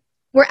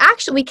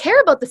we care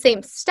about the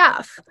same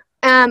stuff,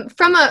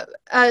 From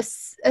a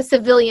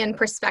civilian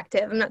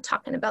perspective, I'm not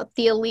talking about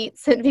the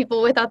elites and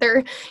people with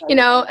other,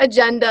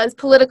 agendas,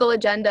 political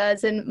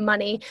agendas and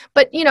money,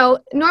 but,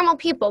 normal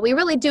people,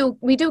 we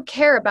do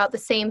care about the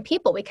same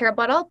people. We care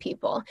about all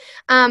people.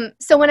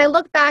 So when I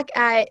look back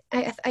at,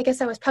 I guess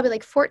I was probably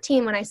like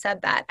 14 when I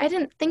said that. I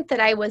didn't think that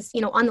I was,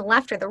 on the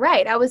left or the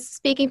right. I was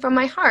speaking from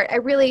my heart.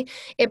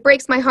 It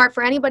breaks my heart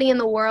for anybody in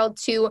the world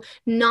to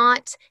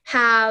not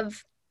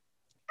have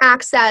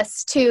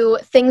access to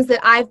things that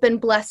I've been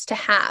blessed to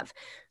have.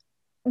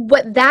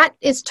 What that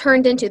is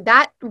turned into,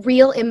 that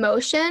real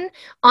emotion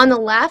on the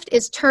left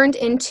is turned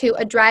into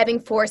a driving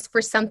force for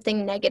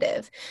something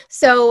negative.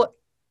 So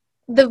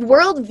the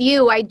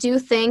worldview, I do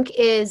think,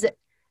 it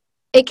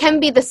can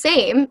be the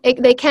same.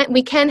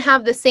 We can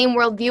have the same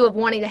worldview of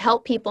wanting to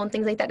help people and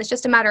things like that. It's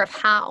just a matter of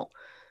how.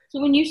 So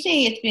when you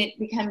say it's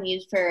become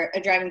used for a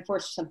driving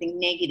force for something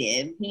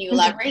negative, can you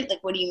elaborate?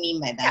 Like, what do you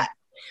mean by that? Yeah.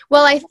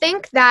 Well, I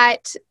think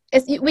that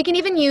we can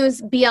even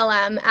use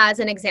BLM as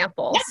an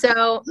example. Yeah,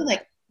 so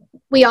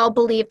we all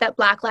believe that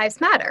Black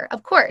Lives Matter,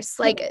 of course.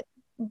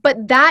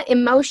 But that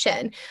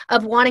emotion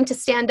of wanting to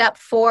stand up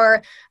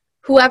for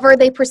whoever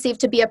they perceive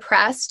to be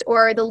oppressed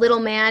or the little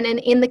man, and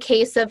in the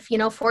case of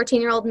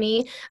 14-year-old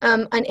me,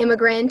 an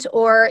immigrant,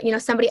 or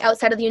somebody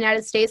outside of the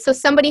United States, so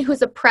somebody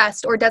who's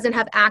oppressed or doesn't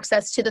have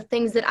access to the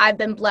things that I've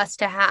been blessed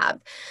to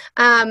have,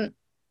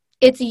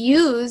 it's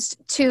used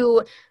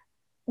to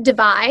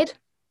divide.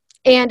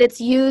 And it's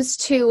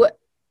used to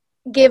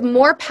give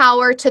more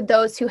power to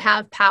those who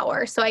have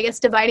power. So I guess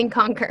divide and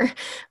conquer.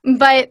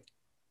 But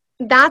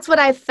that's what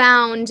I've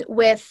found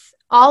with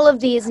all of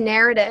these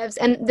narratives.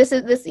 And this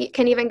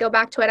can even go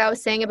back to what I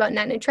was saying about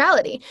net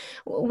neutrality.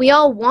 We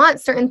all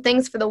want certain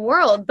things for the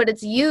world, but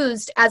it's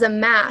used as a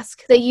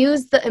mask. They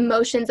use the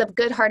emotions of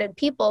good-hearted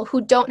people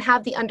who don't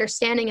have the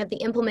understanding of the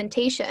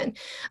implementation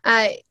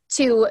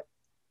to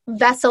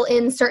vessel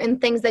in certain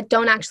things that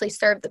don't actually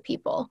serve the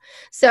people.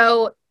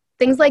 So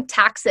things like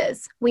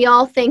taxes. We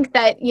all think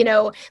that,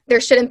 there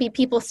shouldn't be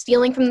people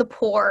stealing from the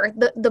poor.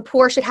 The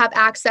poor should have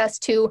access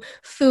to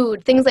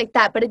food, things like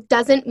that. But it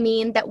doesn't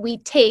mean that we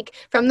take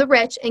from the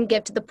rich and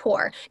give to the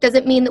poor. It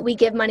doesn't mean that we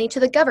give money to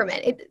the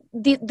government.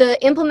 The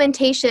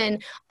implementation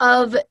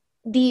of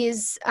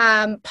these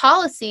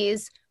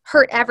policies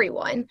hurt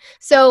everyone.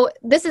 So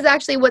this is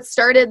actually what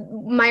started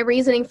my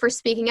reasoning for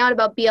speaking out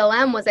about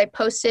BLM. Was I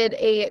posted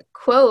a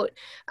quote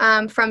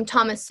from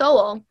Thomas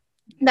Sowell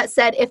that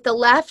said, if the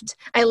left,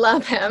 I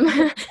love him,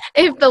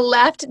 if the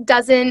left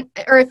doesn't,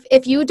 or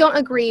if you don't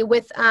agree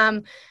with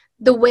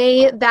the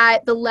way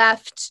that the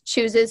left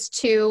chooses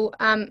to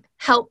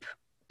help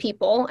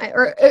people,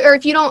 or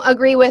if you don't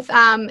agree with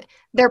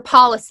their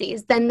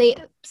policies, then they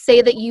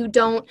say that you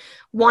don't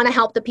want to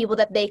help the people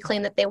that they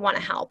claim that they want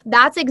to help.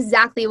 That's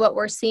exactly what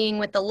we're seeing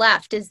with the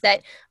left, is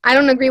that I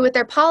don't agree with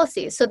their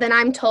policies. So then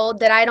I'm told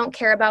that I don't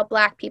care about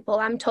Black people.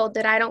 I'm told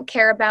that I don't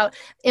care about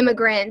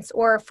immigrants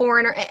or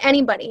foreigner,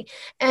 anybody.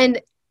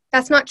 And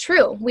that's not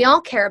true. We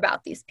all care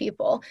about these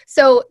people.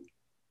 So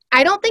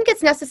I don't think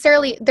it's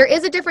necessarily, there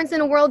is a difference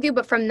in a worldview,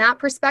 but from that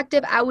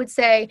perspective, I would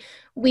say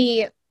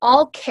we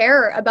all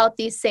care about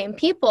these same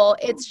people.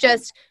 It's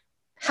just,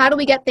 how do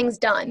we get things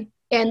done?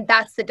 And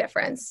that's the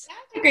difference.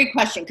 That's a great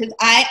question, because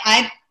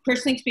I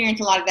personally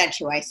experience a lot of that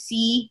too. I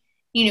see,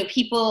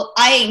 people,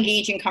 I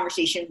engage in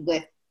conversations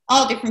with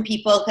all different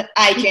people because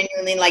I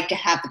genuinely like to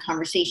have the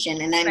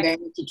conversation, and I'm very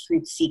much a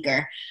truth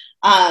seeker.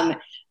 But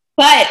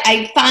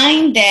I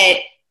find that,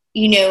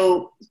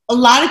 a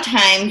lot of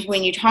times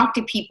when you talk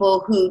to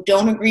people who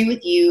don't agree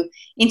with you,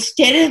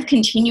 instead of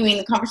continuing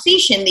the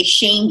conversation, they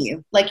shame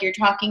you. Like you're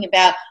talking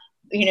about,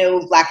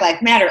 Black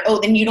Lives Matter. Oh,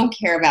 then you don't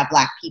care about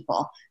Black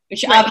people,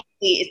 which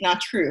obviously is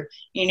not true.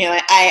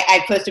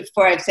 I posted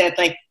before, I've said,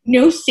 like,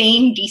 no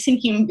sane, decent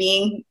human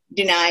being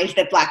denies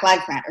that Black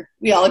Lives Matter.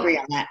 We all agree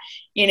on that,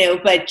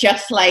 but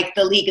just like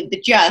the League of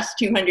the Just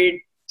 200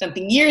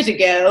 something years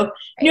ago,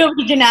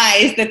 nobody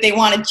denies that they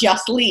want a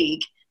just league,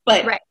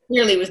 but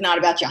clearly it was not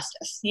about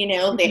justice.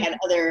 They had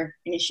other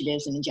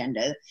initiatives and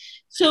agendas.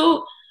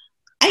 So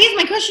I guess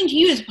my question to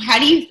you is, how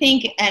do you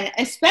think, and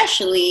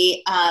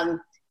especially,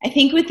 I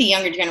think with the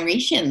younger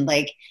generation,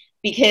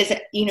 because,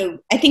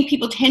 I think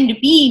people tend to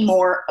be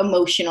more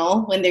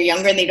emotional when they're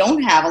younger and they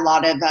don't have a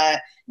lot of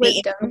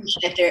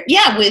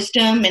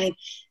wisdom and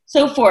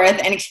so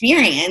forth and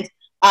experience.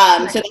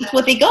 So that's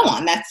what they go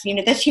on. That's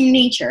human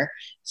nature.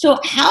 So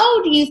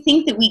how do you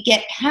think that we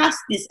get past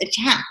this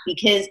attack?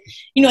 Because,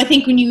 I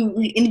think in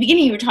the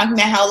beginning you were talking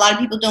about how a lot of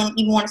people don't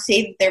even want to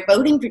say that they're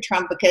voting for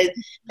Trump because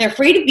they're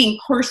afraid of being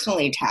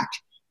personally attacked.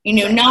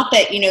 Not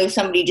that,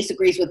 somebody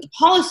disagrees with the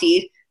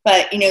policies,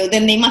 but,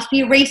 then they must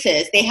be a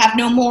racist. They have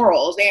no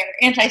morals. They're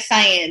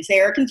anti-science.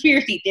 They're a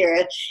conspiracy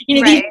theorists.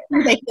 These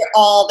things I hear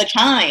all the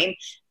time.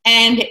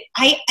 And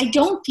I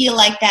don't feel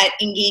like that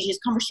engages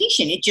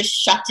conversation. It just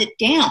shuts it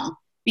down.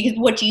 Because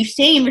what do you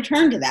say in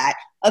return to that?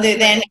 Other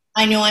than,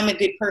 I know I'm a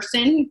good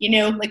person,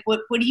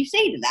 what do you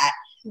say to that?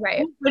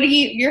 Right. What are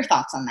your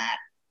thoughts on that?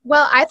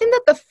 Well, I think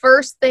that the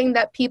first thing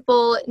that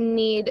people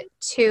need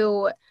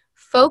to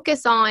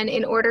focus on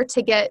in order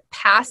to get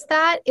past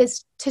that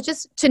is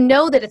to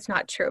know that it's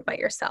not true about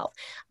yourself.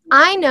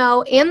 I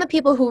know, and the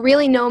people who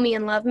really know me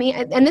and love me,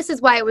 and this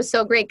is why it was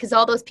so great, because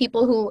all those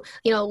people who,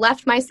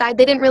 left my side,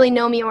 they didn't really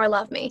know me or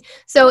love me.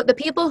 So the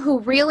people who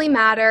really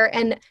matter,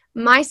 and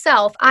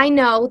myself, I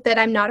know that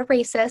I'm not a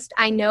racist.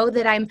 I know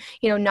that I'm,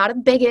 not a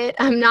bigot.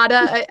 I'm not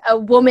a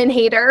woman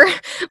hater.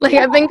 Like,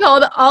 I've been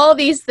called all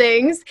these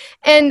things.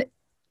 And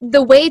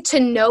the way to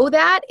know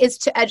that is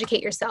to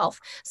educate yourself.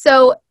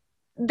 So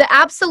the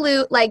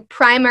absolute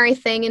primary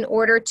thing in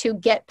order to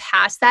get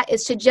past that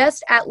is to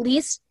just, at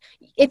least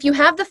if you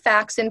have the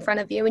facts in front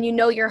of you and you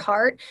know your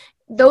heart,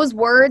 those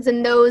words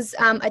and those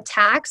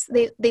attacks,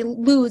 they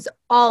lose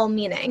all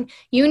meaning.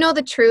 You know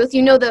the truth,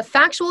 you know the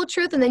factual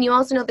truth, and then you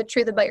also know the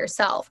truth about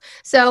yourself.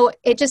 So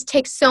it just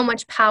takes so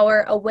much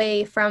power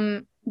away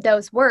from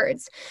those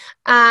words.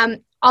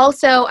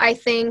 Also, I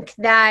think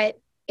that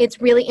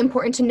it's really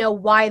important to know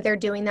why they're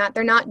doing that.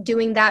 They're not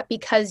doing that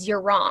because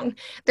you're wrong.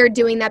 They're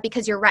doing that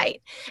because you're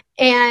right.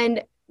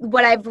 And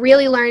what I've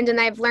really learned, and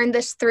I've learned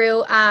this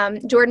through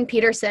Jordan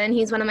Peterson,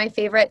 he's one of my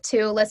favorite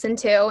to listen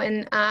to,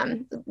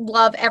 and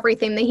love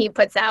everything that he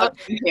puts out.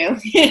 Thank you.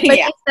 But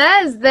he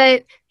says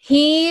that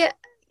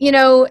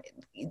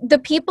the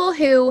people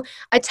who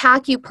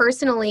attack you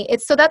personally,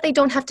 it's so that they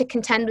don't have to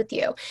contend with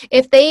you.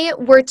 If they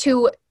were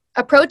to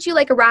approach you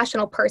like a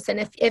rational person,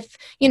 if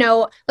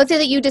let's say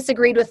that you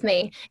disagreed with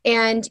me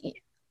and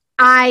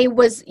I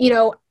was,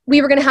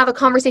 we were going to have a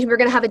conversation, we were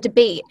going to have a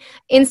debate.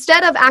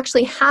 Instead of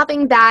actually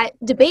having that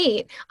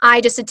debate, I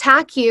just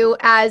attack you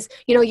as,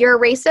 you're a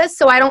racist,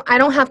 so I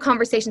don't have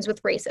conversations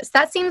with racists.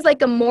 That seems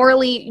like a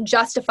morally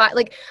justified,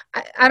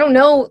 I don't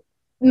know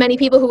many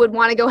people who would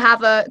want to go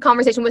have a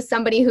conversation with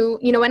somebody who,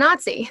 a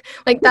Nazi.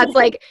 That's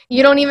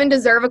you don't even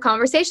deserve a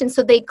conversation.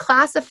 So they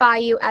classify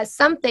you as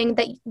something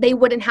that they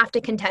wouldn't have to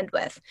contend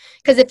with.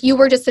 Because if you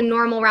were just a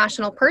normal,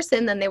 rational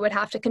person, then they would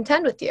have to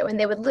contend with you and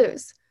they would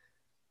lose.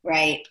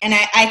 Right. And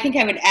I think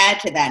I would add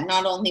to that,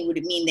 not only would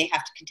it mean they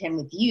have to contend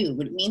with you,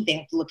 but it means they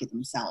have to look at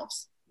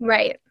themselves.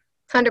 Right.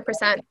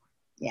 100%.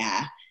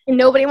 Yeah. And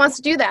nobody wants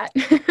to do that.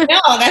 No,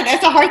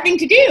 that's a hard thing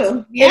to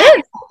do. Yeah. It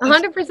is.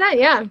 100%.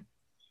 Yeah.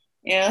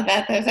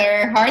 Those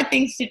are hard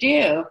things to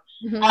do.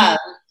 Mm-hmm.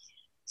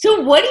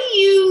 So what do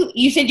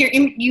you said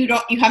you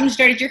haven't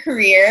started your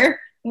career.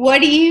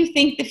 What do you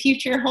think the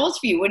future holds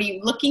for you? What are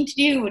you looking to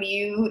do? What are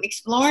you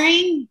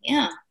exploring?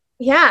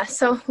 Yeah.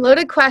 So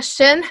loaded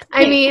question.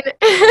 I mean,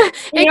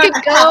 it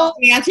could go.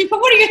 Answer, but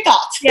what are your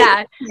thoughts?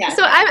 Yeah.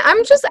 So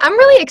I'm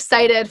really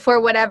excited for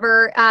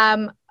whatever,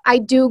 I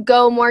do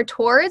go more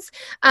towards.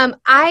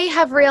 I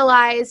have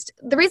realized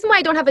the reason why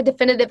I don't have a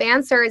definitive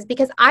answer is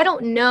because I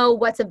don't know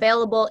what's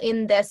available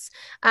in this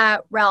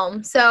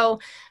realm. So,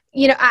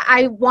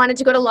 I wanted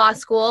to go to law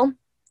school.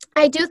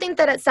 I do think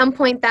that at some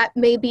point that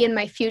may be in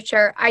my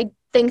future. I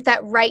think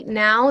that right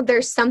now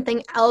there's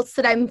something else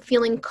that I'm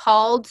feeling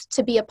called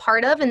to be a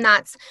part of, and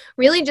that's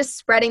really just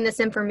spreading this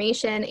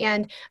information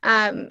and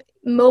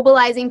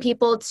mobilizing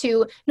people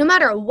to, no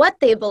matter what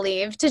they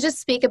believe, to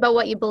just speak about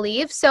what you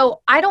believe.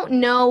 So I don't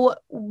know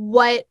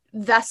what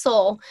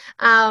vessel,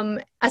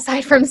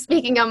 aside from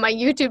speaking on my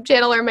YouTube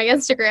channel or my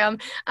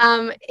Instagram,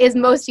 is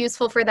most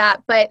useful for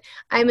that. But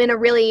I'm in a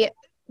really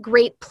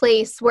great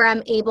place where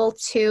I'm able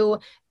to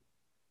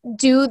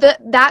do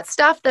that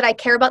stuff that I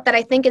care about, that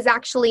I think is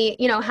actually,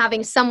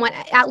 having somewhat,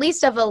 at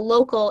least of a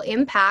local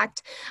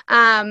impact.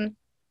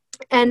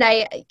 And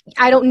I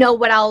don't know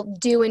what I'll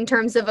do in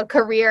terms of a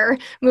career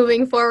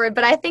moving forward,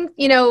 but I think,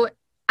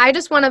 I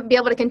just want to be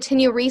able to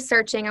continue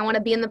researching. I want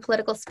to be in the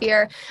political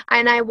sphere,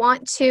 and I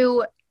want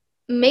to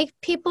make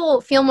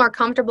people feel more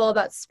comfortable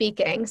about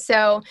speaking.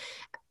 So,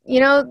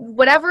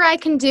 whatever I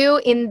can do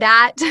in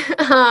that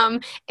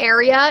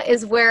area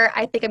is where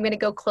I think I'm going to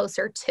go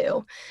closer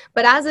to.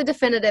 But as a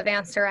definitive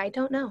answer, I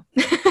don't know.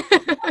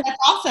 That's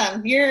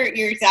awesome. You're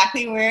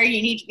exactly where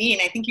you need to be,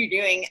 and I think you're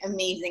doing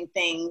amazing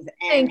things.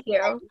 And thank you.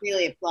 I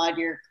really applaud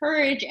your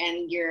courage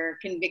and your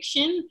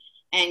conviction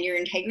and your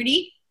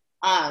integrity.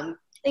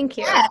 Thank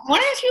you. Yeah, I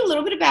want to ask you a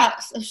little bit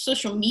about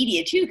social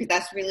media too, because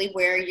that's really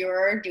where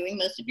you're doing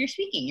most of your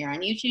speaking. You're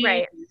on YouTube,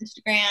 right.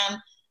 Instagram,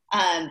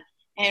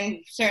 and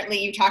certainly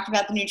you talked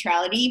about the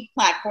neutrality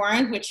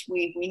platforms, which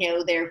we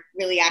know they're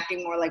really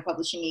acting more like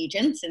publishing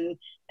agents, and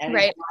that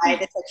is why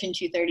the Section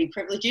 230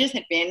 privileges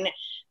have been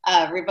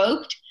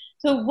revoked.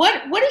 So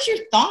what is your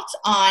thoughts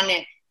on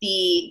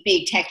the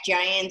big tech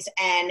giants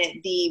and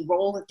the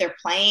role that they're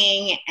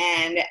playing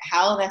and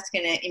how that's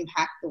going to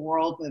impact the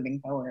world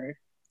moving forward?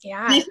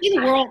 Yeah. And I see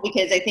the world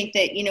because I think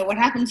that, what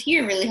happens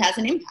here really has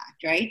an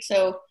impact, right?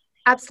 So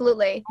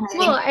absolutely.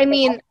 Well, I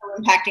mean,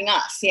 impacting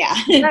us. Yeah.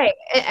 Right.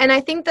 And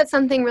I think that's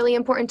something really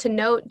important to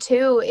note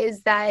too,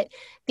 is that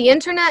the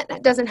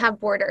internet doesn't have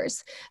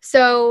borders.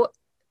 So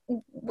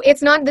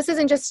this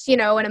isn't just,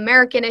 an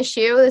American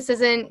issue. This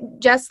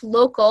isn't just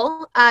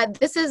local.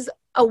 This is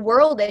a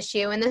world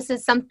issue. And this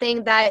is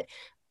something that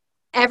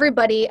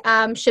everybody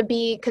should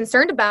be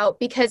concerned about,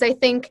 because I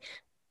think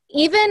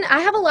I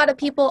have a lot of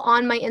people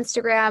on my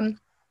Instagram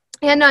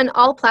and on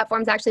all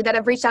platforms actually, that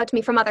have reached out to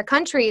me from other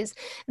countries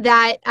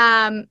that,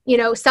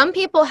 some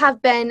people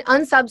have been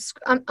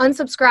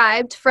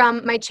unsubscribed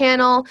from my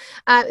channel.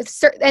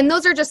 And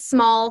those are just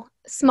small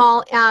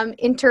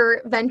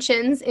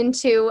interventions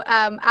into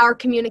our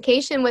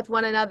communication with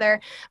one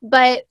another.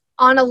 But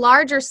on a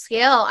larger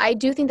scale, I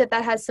do think that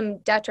has some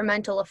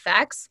detrimental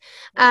effects,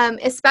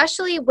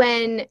 especially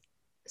when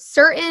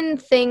certain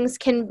things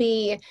can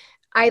be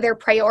either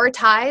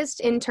prioritized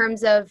in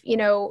terms of,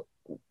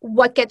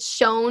 what gets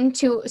shown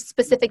to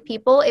specific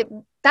people.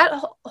 That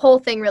whole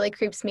thing really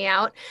creeps me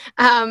out.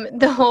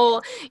 The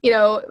whole,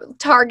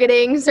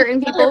 targeting certain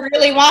people. They're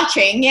really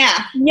watching.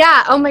 Yeah.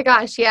 Yeah. Oh my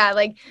gosh. Yeah.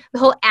 Like the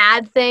whole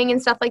ad thing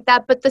and stuff like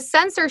that. But the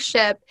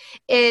censorship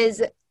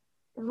is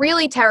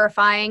really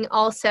terrifying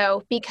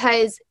also,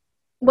 because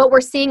what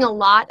we're seeing a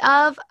lot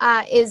of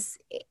is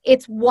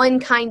it's one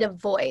kind of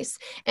voice.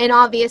 And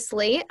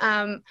obviously,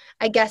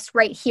 I guess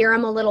right here,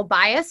 I'm a little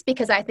biased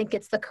because I think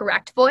it's the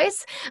correct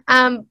voice.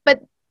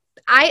 But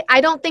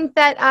I don't think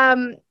that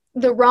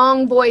the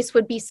wrong voice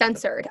would be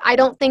censored. I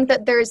don't think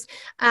that there's,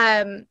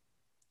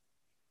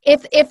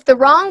 if the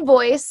wrong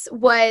voice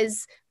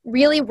was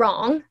really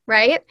wrong,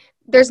 right?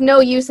 There's no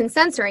use in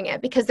censoring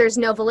it because there's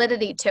no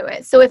validity to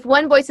it. So if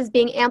one voice is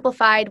being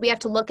amplified, we have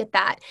to look at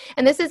that.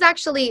 And this is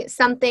actually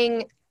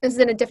something, this is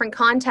in a different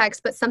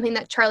context, but something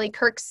that Charlie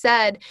Kirk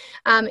said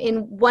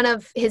in one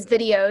of his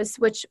videos,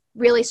 which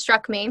really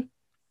struck me.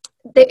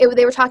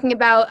 They were talking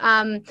about,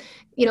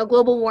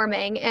 global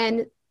warming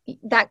and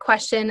that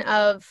question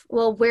of,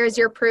 well, where's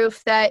your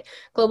proof that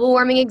global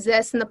warming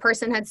exists? And the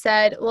person had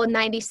said, well,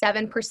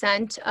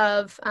 97%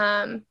 of,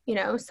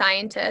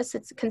 scientists,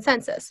 it's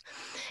consensus.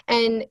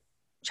 And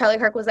Charlie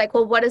Kirk was like,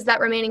 well, what does that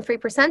remaining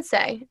 3%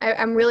 say?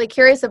 I'm really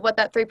curious of what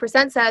that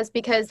 3% says,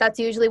 because that's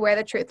usually where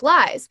the truth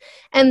lies.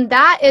 And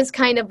that is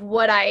kind of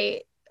what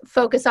I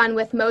focus on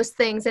with most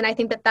things. And I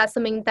think that that's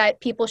something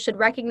that people should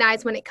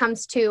recognize when it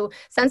comes to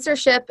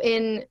censorship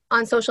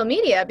on social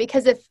media,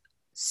 because if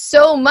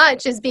so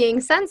much is being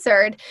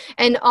censored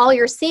and all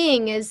you're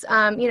seeing is,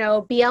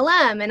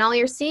 BLM, and all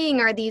you're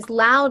seeing are these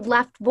loud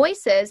left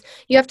voices,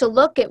 you have to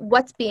look at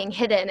what's being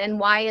hidden and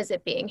why is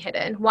it being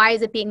hidden? Why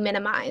is it being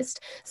minimized?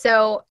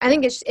 So I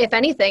think if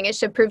anything, it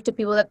should prove to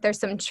people that there's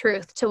some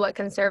truth to what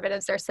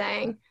conservatives are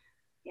saying.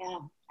 Yeah,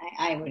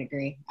 I would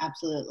agree.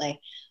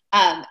 Absolutely.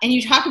 And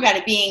you talk about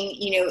it being,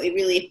 it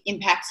really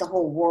impacts the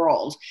whole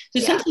world.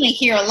 So something I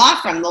hear a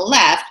lot from the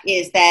left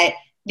is that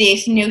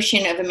this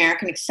notion of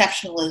American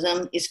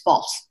exceptionalism is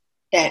false,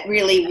 that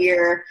really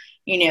we're,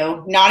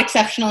 not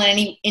exceptional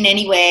in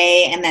any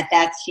way, and that's,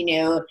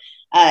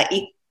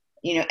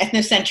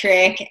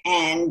 ethnocentric,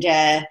 and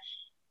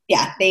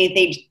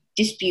they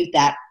dispute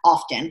that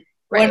often.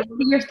 Right. What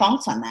are your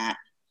thoughts on that?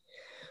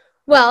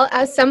 Well,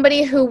 as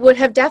somebody who would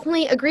have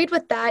definitely agreed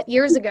with that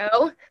years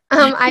ago,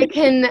 I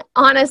can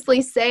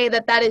honestly say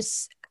that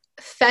is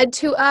fed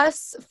to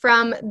us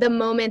from the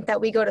moment that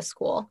we go to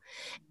school.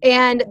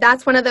 And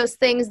that's one of those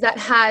things that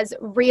has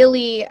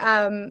really,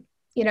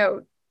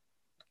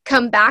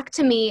 come back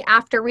to me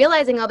after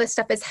realizing all this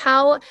stuff, is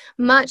how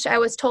much I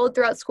was told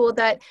throughout school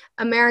that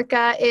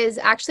America is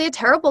actually a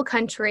terrible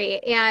country.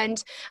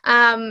 And,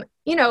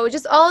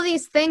 just all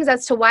these things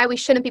as to why we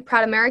shouldn't be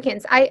proud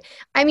Americans. I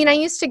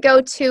used to go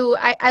to,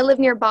 I live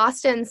near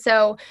Boston,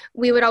 so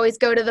we would always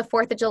go to the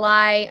 4th of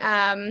July,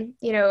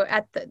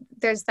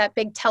 there's that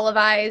big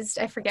televised,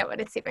 I forget what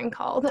it's even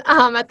called,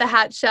 at the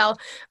Hat Shell.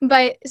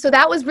 But so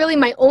that was really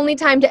my only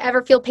time to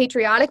ever feel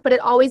patriotic, but it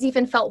always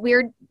even felt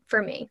weird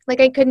for me.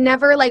 Like I could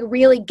never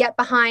really get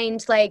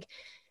behind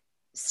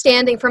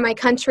standing for my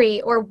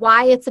country or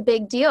why it's a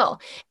big deal.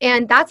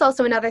 And that's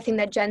also another thing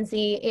that Gen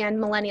Z and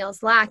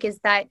millennials lack, is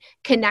that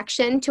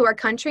connection to our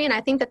country. And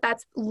I think that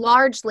that's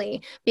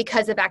largely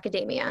because of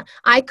academia.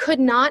 I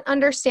could not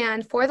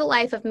understand for the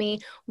life of me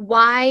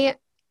why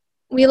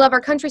we love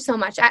our country so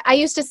much. I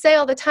used to say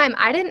all the time,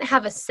 I didn't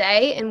have a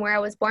say in where I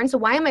was born, so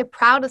why am I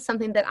proud of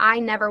something that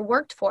I never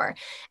worked for?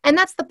 And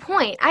that's the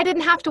point. I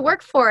didn't have to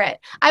work for it.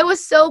 I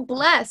was so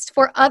blessed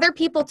for other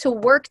people to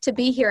work to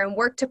be here and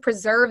work to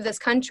preserve this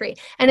country.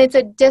 And it's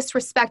a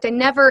disrespect.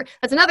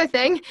 That's another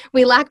thing,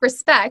 we lack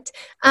respect.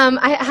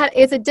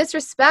 It's a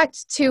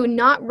disrespect to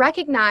not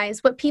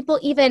recognize what people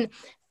even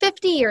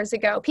 50 years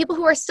ago, people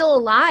who are still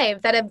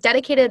alive that have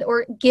dedicated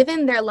or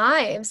given their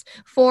lives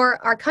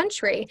for our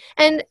country.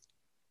 And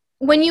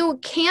when you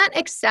can't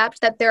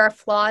accept that there are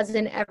flaws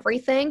in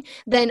everything,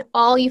 then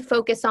all you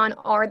focus on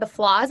are the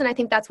flaws. And I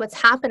think that's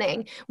what's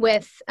happening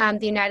with the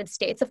United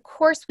States. Of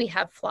course, we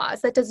have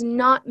flaws. That does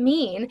not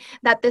mean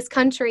that this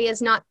country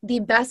is not the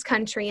best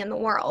country in the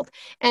world.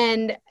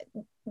 And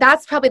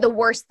that's probably the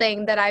worst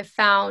thing that I've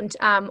found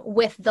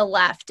with the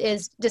left,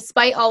 is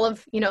despite all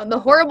of, the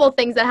horrible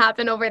things that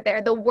happen over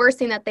there, the worst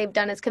thing that they've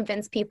done is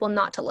convince people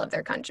not to love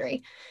their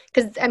country.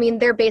 Because,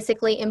 they're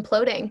basically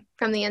imploding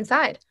from the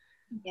inside.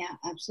 Yeah,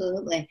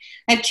 absolutely.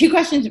 I have two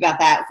questions about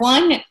that.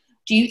 One,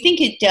 do you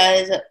think it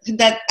does,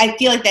 that I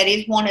feel like that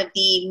is one of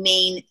the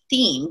main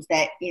themes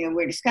that,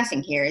 we're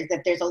discussing here, is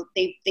that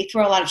they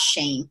throw a lot of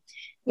shame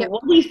But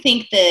what do you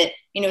think that,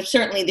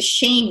 certainly the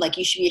shame, like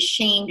you should be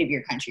ashamed of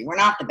your country. We're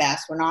not the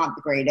best. We're not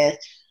the greatest.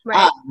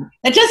 Right.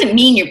 That doesn't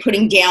mean you're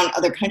putting down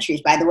other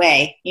countries, by the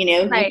way,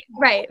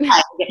 Right.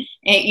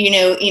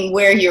 In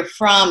where you're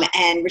from,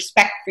 and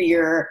respect for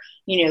your,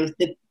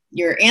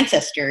 your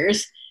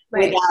ancestors,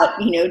 right,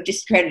 without,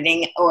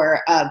 discrediting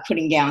or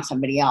putting down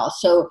somebody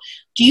else. So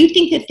do you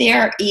think that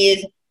there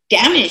is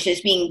damage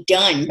that's being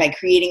done by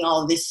creating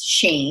all of this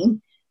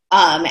shame?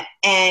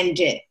 And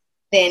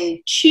then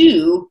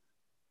two,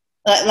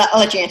 I'll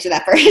let you answer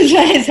that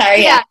first.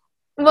 Sorry. Yeah.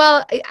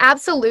 Well,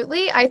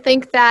 absolutely. I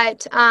think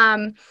that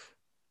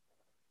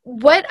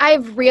what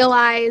I've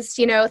realized,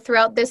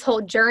 throughout this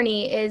whole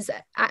journey is,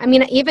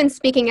 even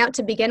speaking out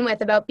to begin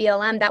with about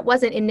BLM, that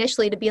wasn't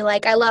initially to be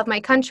like, I love my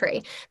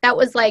country. That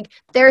was like,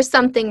 there's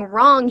something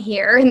wrong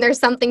here and there's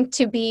something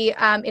to be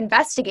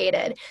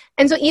investigated.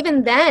 And so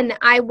even then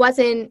I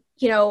wasn't,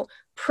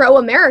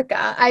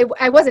 pro-America.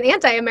 I wasn't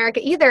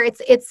anti-America either.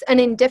 It's an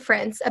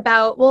indifference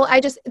about,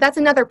 that's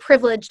another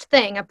privileged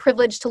thing, a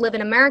privilege to live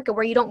in America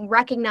where you don't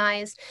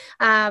recognize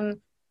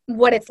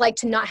what it's like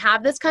to not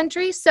have this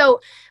country.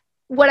 So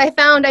what I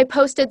found, I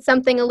posted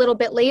something a little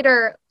bit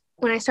later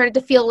when I started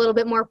to feel a little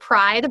bit more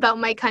pride about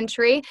my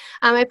country.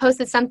 I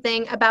posted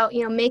something about,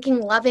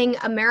 making loving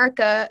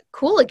America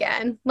cool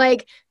again.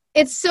 Like,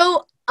 it's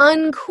so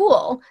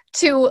uncool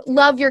to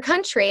love your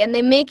country, and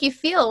they make you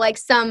feel like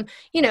some,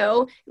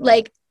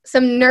 like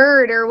some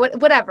nerd or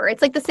whatever.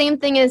 It's like the same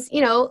thing as,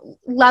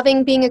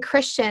 loving being a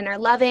Christian or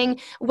loving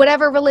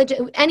whatever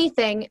religion,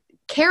 anything,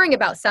 caring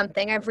about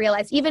something. I've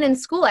realized even in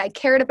school, I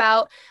cared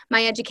about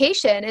my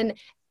education, and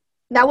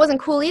that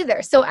wasn't cool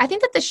either. So I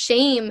think that the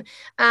shame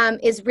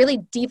is really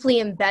deeply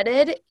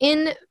embedded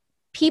in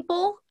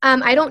people.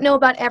 I don't know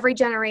about every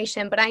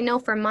generation, but I know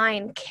for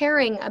mine,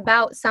 caring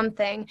about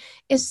something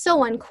is so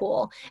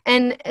uncool,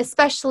 and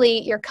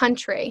especially your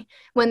country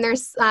when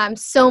there's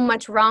so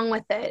much wrong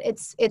with it.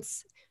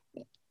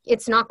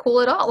 It's not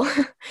cool at all.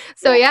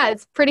 So yeah,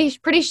 it's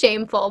pretty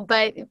shameful,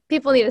 but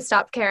people need to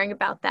stop caring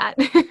about that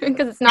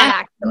because it's not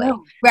actually.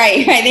 No.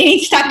 Right. They need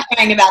to stop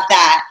caring about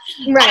that.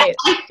 Right.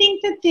 I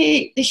think that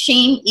the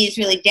shame is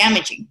really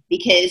damaging,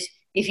 because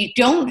if you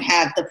don't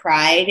have the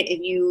pride,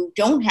 if you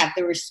don't have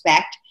the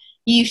respect,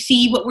 you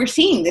see what we're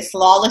seeing, this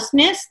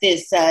lawlessness,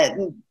 this,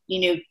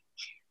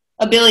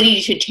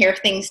 ability to tear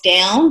things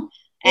down,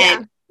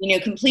 and,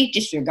 complete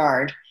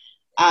disregard.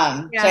 So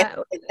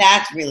I think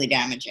that's really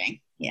damaging.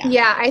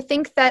 Yeah, I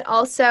think that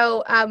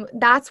also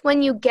that's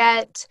when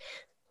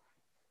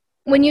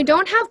when you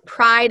don't have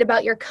pride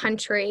about your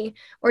country,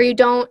 or you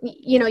don't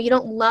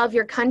love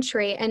your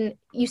country, and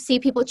you see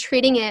people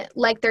treating it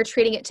like they're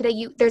treating it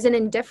today, there's an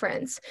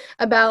indifference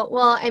about,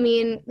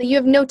 you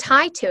have no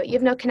tie to it. You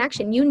have no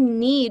connection. You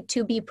need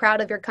to be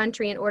proud of your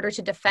country in order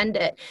to defend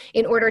it,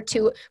 in order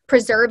to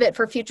preserve it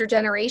for future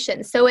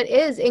generations. So it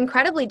is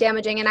incredibly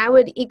damaging. And I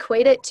would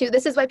equate it to,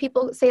 this is why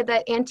people say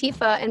that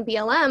Antifa and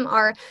BLM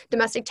are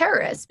domestic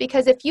terrorists,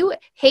 because if you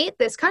hate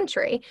this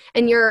country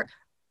and you're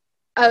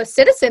a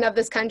citizen of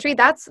this country,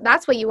 that's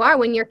what you are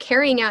when you're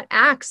carrying out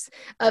acts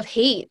of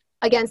hate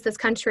against this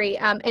country.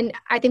 And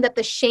I think that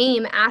the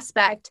shame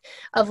aspect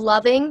of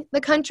loving the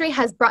country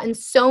has brought in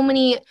so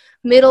many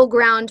middle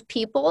ground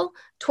people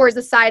towards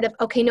the side of,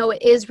 okay, no,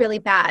 it is really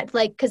bad,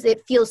 like, because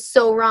it feels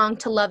so wrong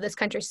to love this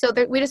country. So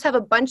we just have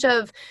a bunch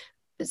of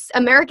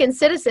American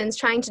citizens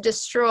trying to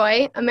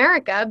destroy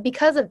America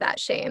because of that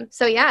shame.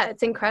 So yeah,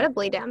 it's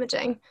incredibly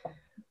damaging.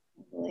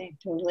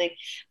 Totally.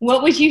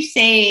 What would you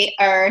say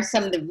are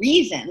some of the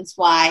reasons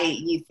why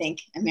you think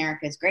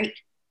America is great?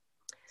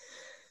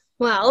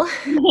 Well,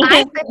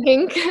 I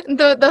think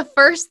the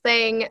first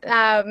thing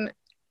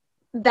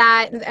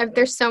that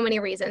there's so many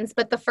reasons,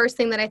 but the first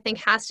thing that I think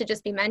has to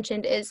just be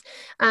mentioned is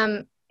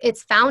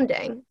its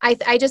founding.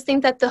 I just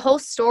think that the whole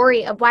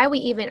story of why we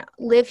even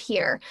live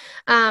here,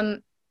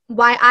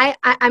 why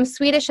I'm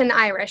Swedish and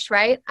Irish,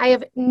 right?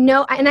 And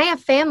I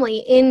have family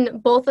in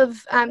both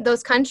of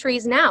those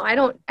countries now. I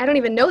don't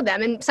even know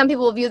them, and some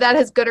people will view that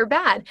as good or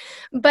bad,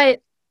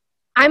 but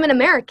I'm an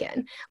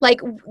American.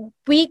 Like,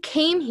 we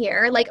came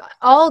here, like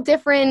all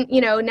different,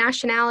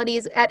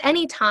 nationalities at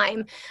any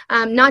time,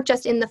 not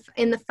just in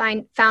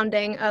the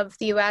founding of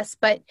the U.S.,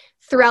 but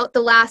throughout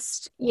the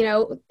last,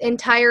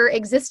 entire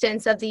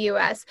existence of the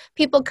U.S.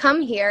 People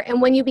come here,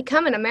 and when you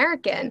become an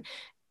American,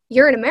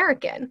 you're an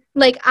American.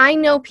 Like, I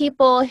know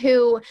people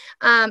who,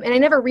 and I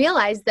never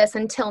realized this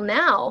until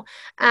now,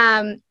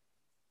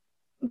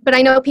 but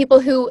I know people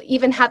who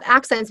even have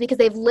accents because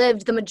they've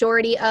lived the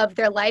majority of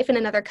their life in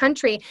another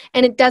country,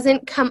 and it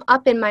doesn't come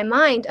up in my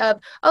mind of,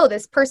 oh,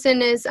 this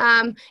person is,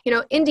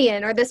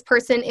 Indian, or this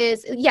person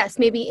is, yes,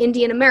 maybe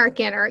Indian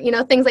American, or,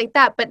 things like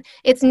that. But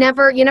it's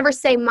never, you never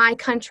say my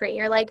country.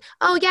 You're like,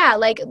 oh yeah,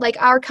 like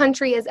our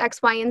country is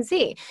X, Y, and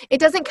Z. It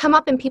doesn't come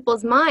up in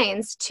people's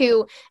minds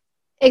to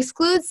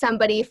exclude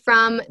somebody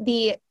from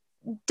the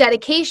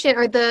dedication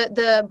or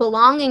the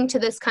belonging to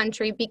this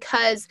country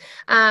because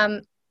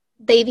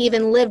they've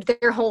even lived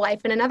their whole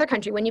life in another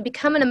country. When you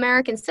become an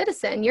American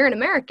citizen, you're an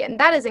American.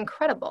 That is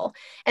incredible.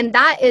 And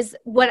that is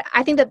what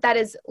I think that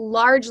is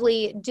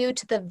largely due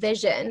to the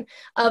vision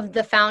of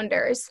the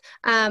founders,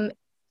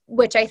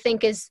 which I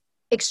think is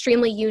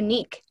extremely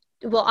unique.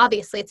 Well,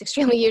 obviously it's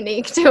extremely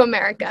unique to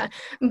America,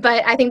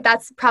 but I think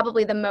that's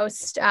probably the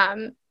most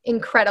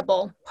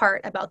incredible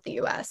part about the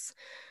US.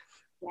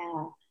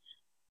 Yeah.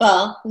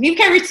 Well, we've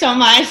covered so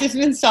much. It's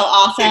been so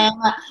awesome.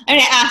 I'm going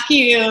to ask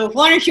you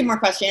one or two more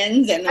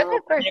questions and then we'll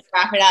kind of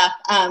wrap it up.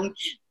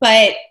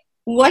 But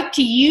what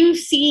do you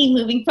see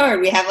moving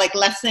forward? We have like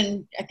less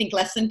than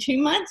 2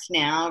 months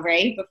now,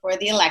 right, before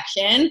the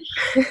election.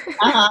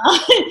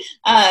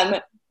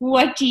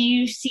 What do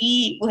you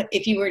see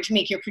if you were to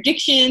make your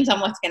predictions on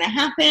what's going to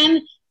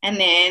happen and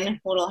then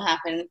what will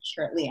happen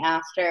shortly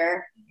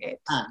after?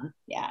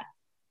 Yeah.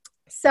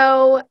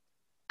 So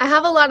I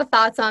have a lot of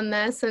thoughts on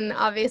this, and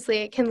obviously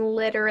it can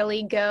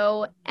literally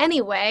go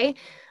anyway.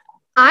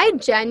 I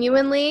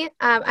genuinely,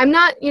 I'm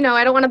not,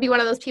 I don't want to be one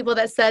of those people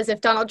that says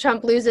if Donald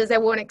Trump loses, I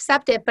won't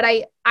accept it, but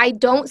I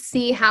don't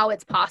see how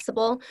it's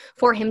possible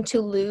for him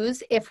to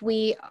lose if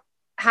we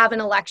have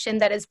an election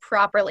that is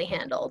properly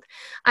handled.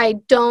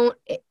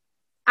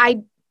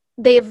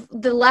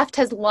 The left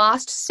has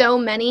lost so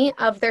many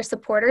of their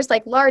supporters,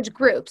 like large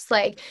groups,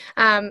 like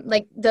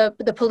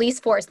the police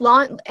force,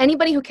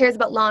 anybody who cares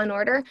about law and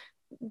order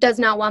does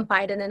not want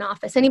Biden in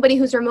office. Anybody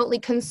who's remotely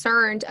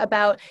concerned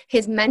about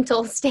his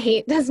mental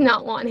state does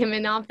not want him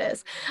in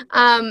office.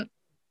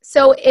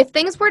 So if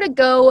things were to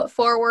go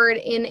forward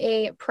in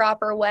a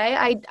proper way,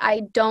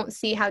 I don't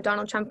see how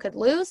Donald Trump could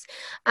lose.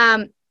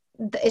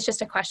 It's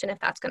just a question if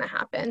that's going to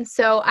happen.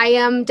 So I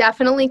am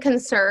definitely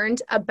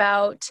concerned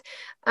about,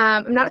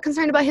 I'm not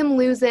concerned about him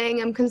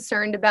losing. I'm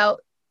concerned about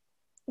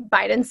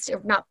Biden's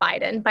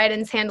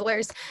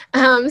handlers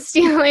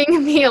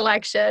stealing the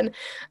election.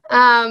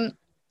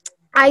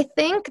 I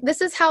think this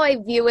is how I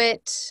view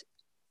it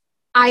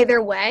either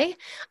way.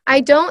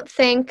 I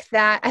think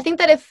that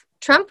if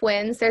Trump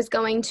wins, there's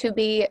going to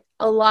be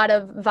a lot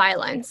of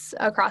violence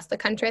across the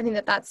country. I think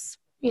that that's,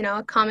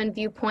 a common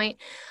viewpoint.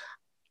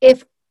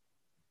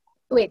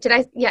 Did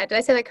I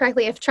say that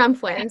correctly? If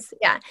Trump wins,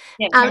 yeah.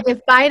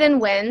 If Biden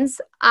wins,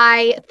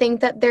 I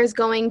think that there's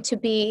going to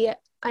be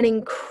an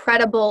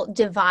incredible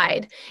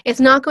divide.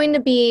 It's not going to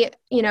be,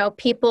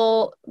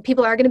 people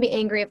are going to be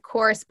angry, of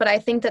course, but I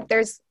think that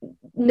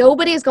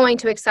nobody is going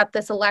to accept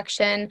this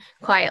election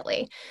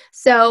quietly.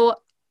 So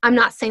I'm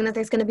not saying that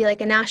there's going to be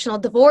like a national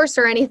divorce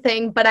or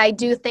anything, but I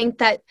do think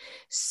that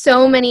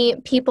so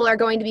many people are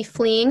going to be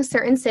fleeing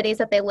certain cities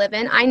that they live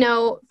in. I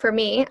know for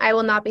me, I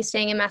will not be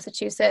staying in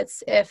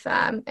Massachusetts if,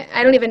 I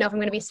don't even know if I'm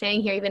going to be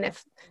staying here, even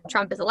if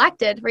Trump is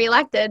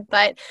reelected,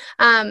 but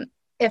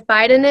if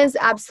Biden is,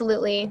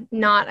 absolutely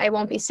not, I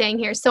won't be staying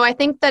here. So I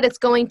think that it's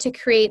going to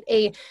create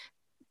a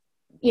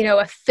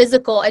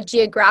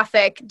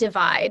geographic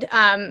divide.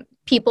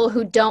 People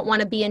who don't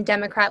want to be in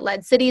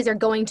Democrat-led cities are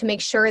going to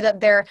make sure that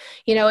they're,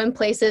 in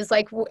places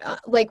like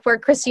where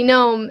Kristi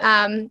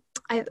Noem,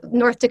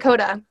 North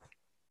Dakota.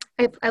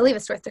 I believe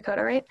it's North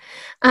Dakota, right?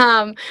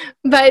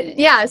 But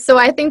yeah, so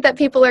I think that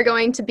people are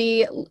going to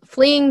be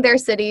fleeing their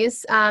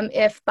cities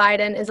if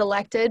Biden is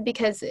elected,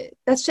 because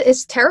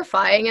it's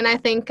terrifying. And I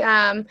think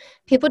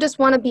people just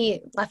want to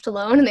be left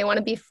alone and they want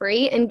to be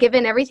free. And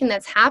given everything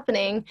that's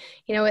happening,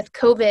 with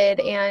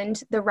COVID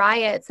and the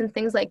riots and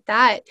things like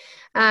that,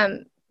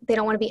 they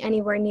don't want to be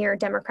anywhere near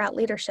Democrat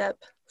leadership.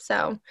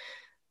 So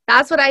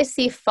that's what I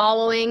see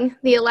following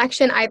the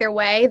election either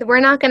way.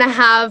 We're not going to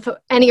have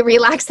any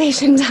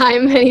relaxation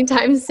time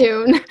anytime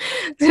soon.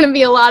 It's going to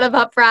be a lot of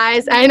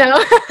uprise. I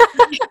know.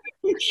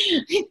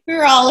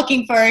 We're all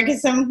looking forward to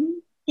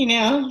some,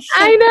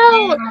 I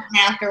know.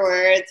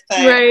 afterwards.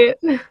 But right.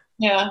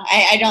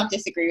 I don't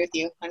disagree with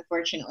you,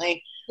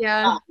 unfortunately.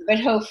 Yeah. But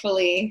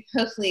hopefully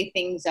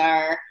things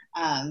are,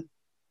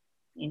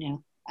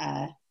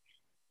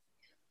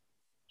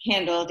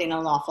 handled in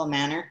a lawful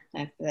manner.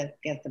 That's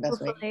the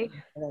best way.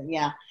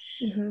 Yeah,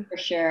 for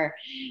sure.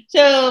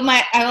 So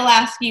I will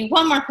ask you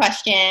one more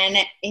question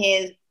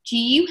is, do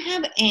you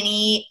have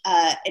any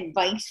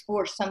advice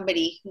for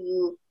somebody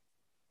who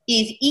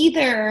is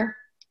either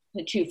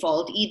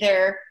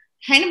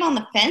kind of on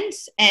the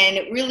fence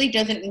and really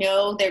doesn't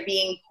know they're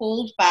being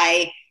pulled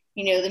by,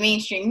 the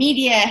mainstream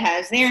media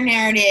has their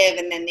narrative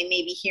and then they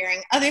may be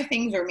hearing other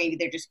things, or maybe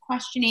they're just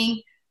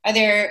questioning? Are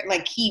there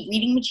like key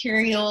reading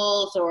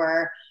materials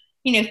or,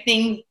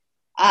 things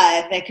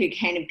that could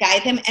kind of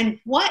guide them? And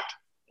what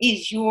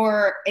is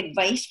your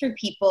advice for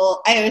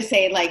people? I always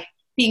say, like,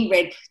 being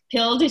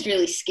red-pilled is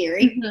really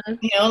scary.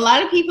 Mm-hmm. A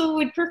lot of people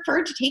would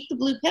prefer to take the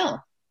blue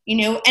pill,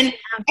 and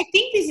I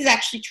think this is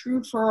actually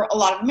true for a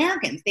lot of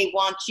Americans. They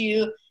want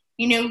to,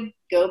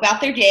 go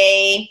about their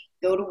day,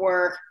 go to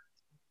work,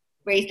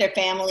 raise their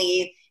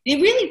family. They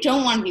really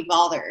don't want to be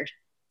bothered.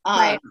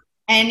 Right.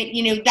 And,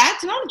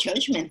 that's not a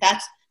judgment.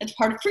 That's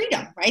part of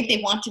freedom, right?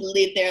 They want to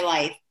live their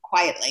life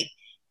quietly.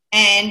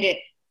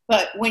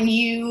 But when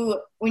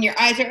your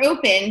eyes are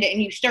opened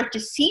and you start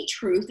to see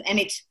truth and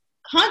it's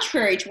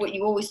contrary to what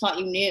you always thought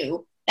you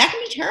knew, that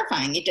can be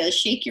terrifying. It does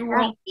shake your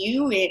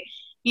worldview. It,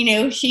 you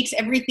know, shakes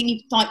everything you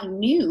thought you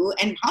knew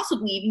and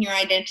possibly even your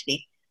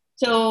identity.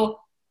 So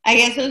I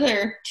guess those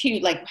are two,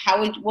 like,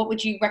 what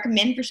would you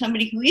recommend for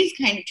somebody who is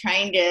kind of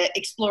trying to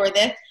explore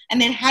this?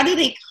 And then how do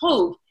they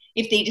cope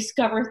if they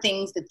discover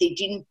things that they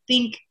didn't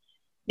think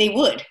they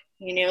would,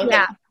 you know,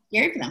 that's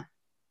scary for them?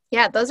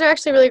 Yeah, those are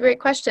actually really great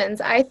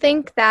questions. I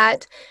think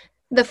that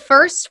the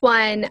first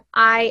one,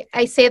 I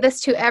say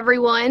this to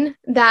everyone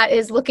that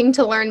is looking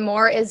to learn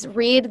more, is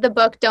read the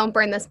book Don't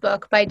Burn This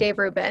Book by Dave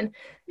Rubin.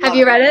 Have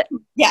you read it?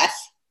 Yes.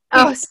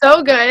 Oh,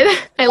 so good.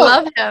 I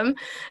love him.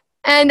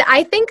 And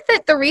I think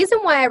that the reason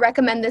why I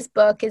recommend this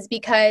book is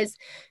because,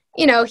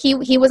 you know,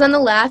 he was on the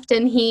left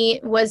and he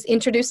was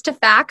introduced to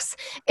facts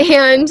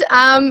and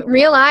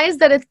realized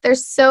that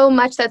there's so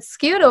much that's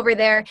skewed over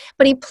there.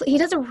 But he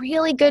does a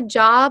really good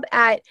job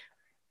at,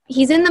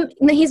 he's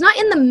not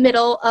in the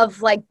middle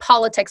of like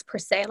politics per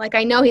se. Like,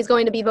 I know he's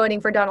going to be voting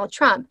for Donald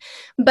Trump,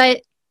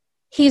 but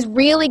he's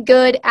really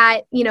good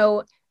at, you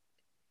know,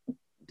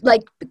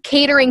 like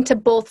catering to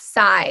both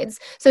sides.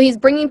 So he's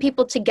bringing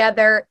people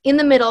together in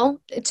the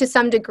middle to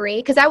some degree,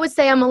 because I would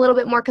say I'm a little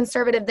bit more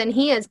conservative than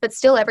he is, but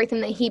still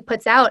everything that he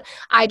puts out,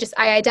 I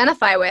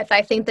identify with.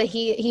 I think that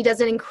he does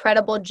an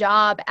incredible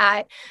job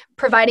at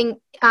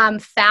providing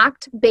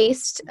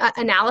fact-based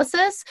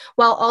analysis,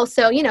 while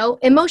also, you know,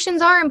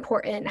 emotions are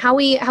important. How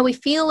we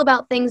feel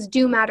about things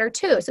do matter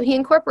too. So he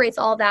incorporates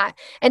all that.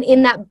 And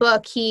in that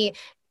book,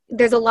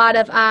 there's a lot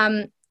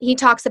of he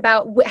talks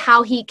about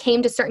how he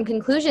came to certain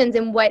conclusions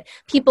and what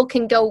people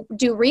can go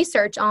do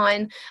research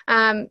on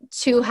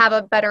to have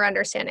a better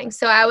understanding.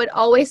 So I would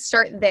always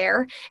start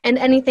there, and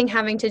anything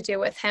having to do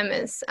with him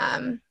is,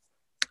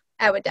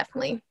 I would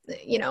definitely,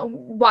 you know,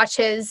 watch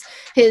his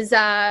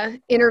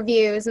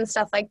interviews and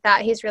stuff like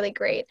that. He's really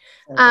great.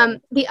 Okay.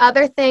 The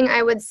other thing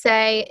I would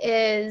say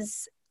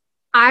is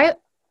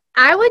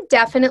I would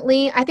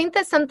definitely, I think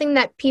that's something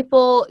that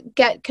people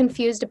get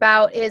confused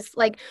about is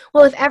like,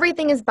 well, if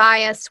everything is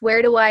biased,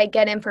 where do I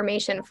get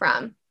information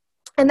from?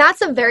 And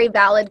that's a very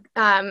valid,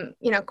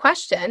 you know,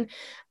 question.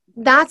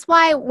 That's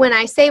why when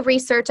I say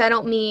research, I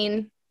don't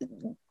mean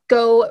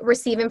go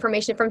receive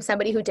information from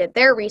somebody who did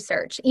their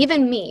research.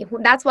 Even me,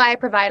 that's why I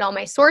provide all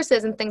my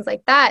sources and things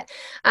like that.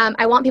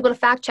 I want people to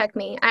fact check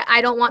me.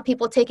 I don't want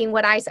people taking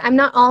what I'm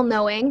not all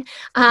knowing.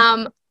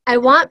 I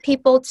want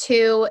people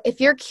to, if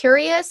you're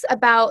curious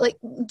about, like,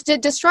 to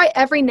destroy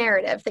every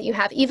narrative that you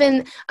have,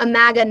 even a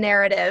MAGA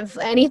narrative,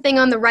 anything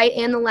on the right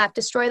and the left,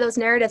 destroy those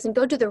narratives and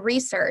go do the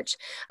research.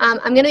 I'm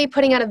going to be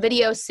putting out a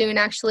video soon,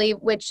 actually,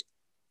 which,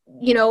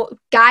 you know,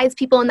 guides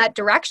people in that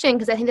direction,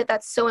 because I think that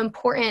that's so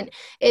important.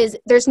 Is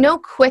there's no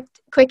quick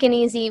and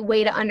easy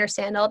way to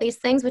understand all these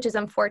things, which is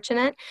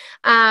unfortunate.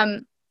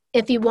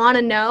 If you want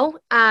to know,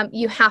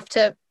 you have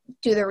to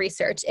do the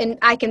research. And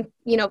I can,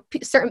 you know,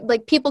 certain,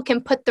 like, people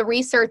can put the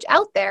research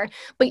out there,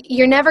 but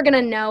you're never going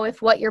to know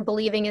if what you're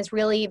believing is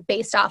really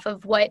based off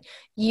of what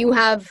you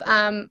have,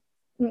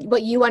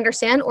 what you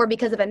understand, or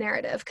because of a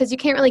narrative, because you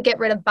can't really get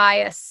rid of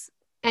bias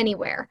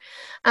anywhere.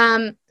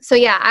 So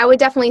yeah, I would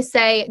definitely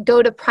say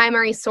go to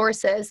primary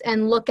sources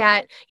and look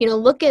at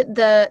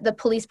the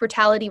police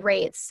brutality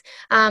rates,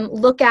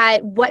 look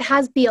at what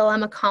has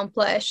BLM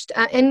accomplished,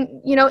 and,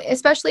 you know,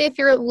 especially if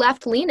you're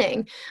left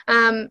leaning,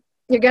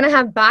 you're going to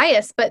have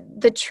bias, but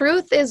the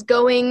truth is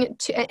going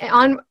to,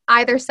 on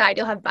either side,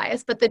 you'll have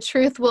bias, but the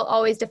truth will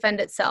always defend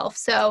itself.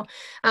 So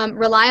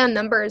rely on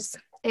numbers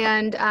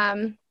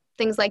and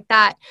things like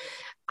that.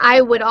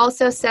 I would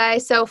also say,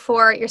 so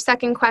for your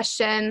second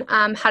question,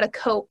 how to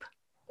cope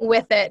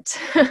with it,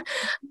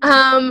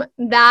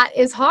 that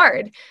is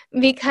hard,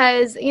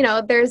 because, you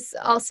know, there's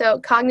also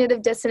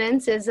cognitive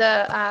dissonance is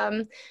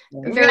a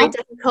very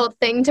difficult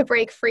thing to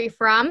break free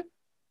from.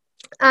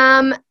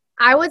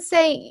 I would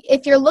say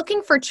if you're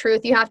looking for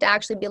truth, you have to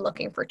actually be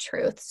looking for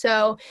truth.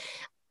 So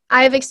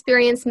I've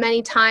experienced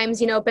many times,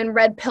 you know, been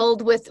red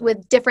pilled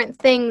with different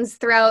things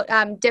throughout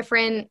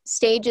different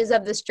stages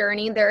of this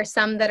journey. There are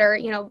some that are,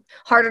 you know,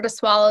 harder to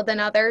swallow than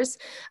others.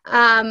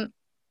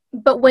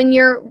 But when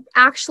you're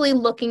actually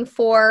looking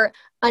for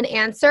an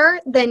answer,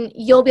 then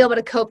you'll be able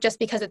to cope just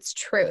because it's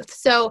truth.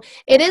 So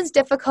it is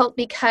difficult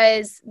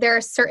because there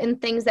are certain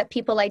things that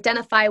people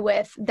identify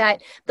with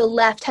that the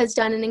left has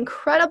done an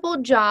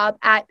incredible job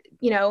at,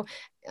 you know,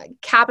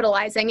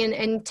 capitalizing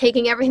and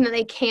taking everything that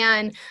they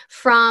can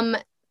from,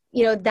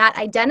 you know, that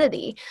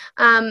identity.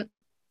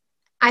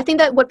 I think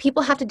that what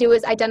people have to do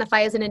is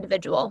identify as an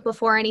individual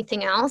before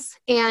anything else.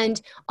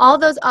 And all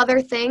those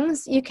other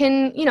things you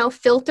can, you know,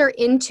 filter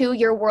into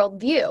your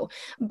worldview.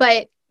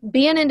 But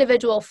be an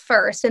individual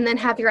first, and then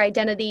have your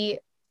identity,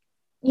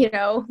 you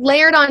know,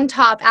 layered on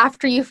top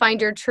after you find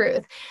your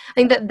truth. I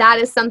think that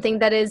is something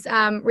that is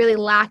really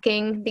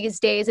lacking these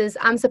days, is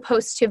I'm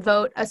supposed to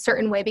vote a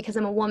certain way because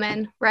I'm a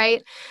woman,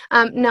 right?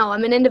 No,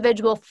 I'm an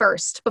individual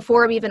first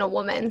before I'm even a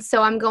woman.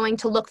 So I'm going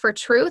to look for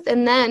truth.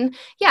 And then,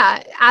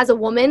 yeah, as a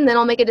woman, then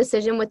I'll make a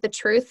decision with the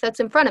truth that's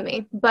in front of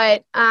me.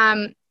 But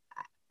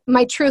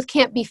my truth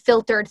can't be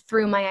filtered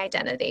through my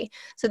identity.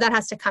 So that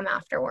has to come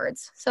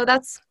afterwards. So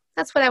that's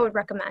that's what I would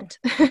recommend.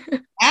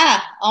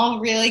 Yeah, all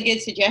really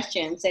good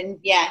suggestions. And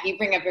yeah, you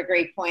bring up a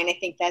great point. I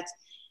think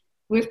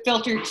we've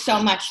filtered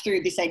so much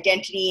through this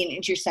identity and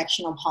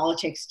intersectional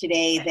politics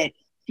today that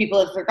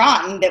people have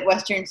forgotten that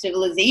Western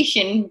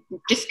civilization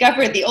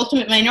discovered the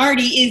ultimate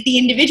minority is the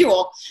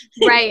individual.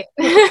 Right.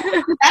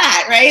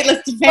 That, right?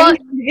 Let's defend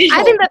the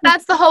individual. I think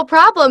that's the whole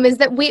problem, is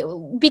that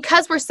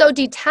because we're so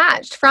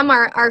detached from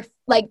our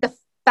like the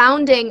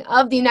founding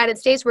of the United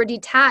States, we're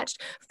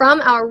detached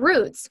from our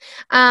roots,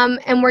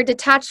 and we're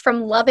detached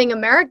from loving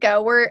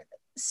America. We're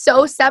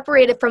so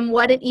separated from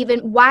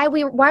why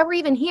we're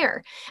even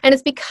here. And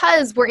it's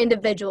because we're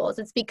individuals.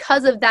 It's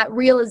because of that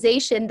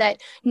realization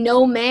that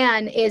no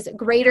man is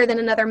greater than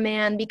another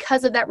man,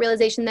 because of that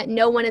realization that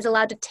no one is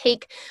allowed to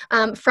take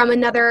from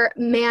another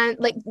man.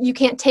 Like, you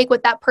can't take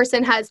what that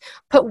person has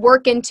put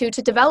work into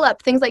to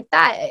develop, things like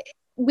that.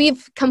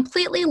 We've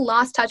completely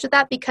lost touch with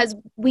that because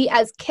we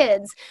as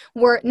kids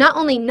were not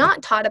only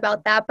not taught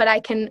about that, but I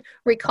can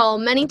recall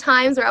many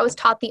times where I was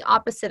taught the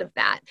opposite of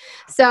that.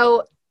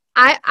 So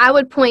I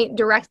would point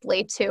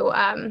directly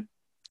to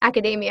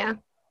academia,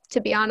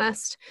 to be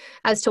honest,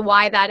 as to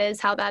why that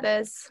is how that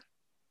is.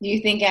 Do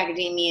you think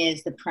academia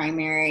is the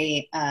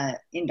primary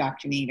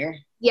indoctrinator?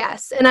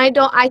 Yes. And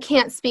I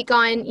can't speak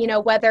on,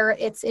 whether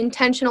it's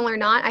intentional or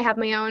not. I have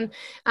my own,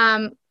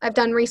 I've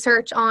done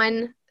research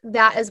on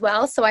that as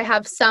well. So I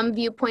have some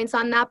viewpoints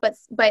on that,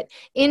 but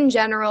in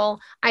general,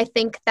 I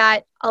think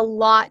that a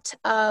lot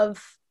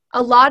of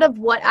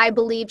what I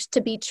believed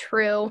to be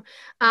true,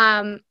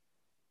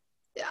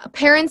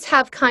 parents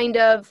have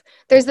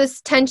there's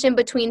this tension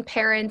between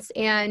parents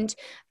and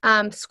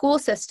school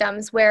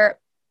systems, where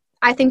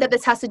I think that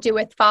this has to do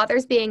with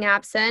fathers being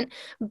absent,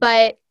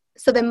 but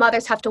so then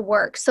mothers have to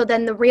work. So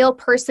then the real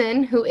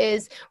person who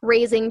is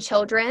raising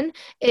children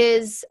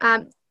is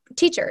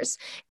teachers.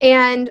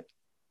 And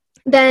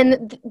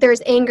then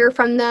there's anger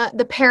from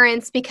the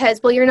parents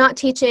because, well, you're not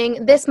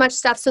teaching this much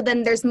stuff. So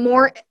then there's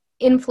more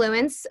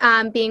influence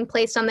being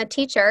placed on the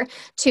teacher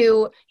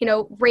to,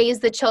 raise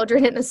the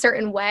children in a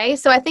certain way.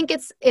 So I think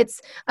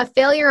it's a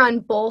failure on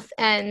both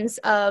ends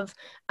of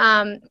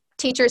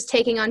teachers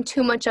taking on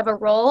too much of a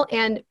role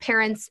and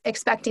parents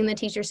expecting the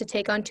teachers to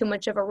take on too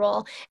much of a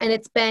role. And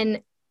it's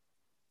been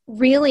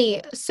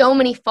really so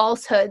many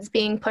falsehoods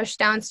being pushed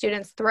down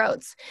students'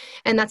 throats.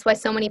 And that's why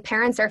so many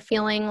parents are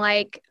feeling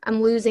like,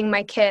 I'm losing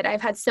my kid.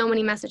 I've had so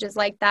many messages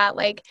like that,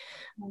 like,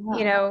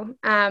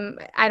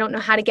 I don't know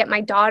how to get my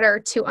daughter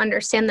to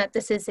understand that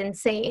this is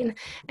insane.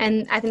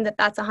 And I think that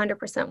that's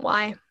 100%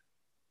 why.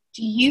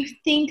 Do you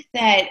think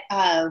that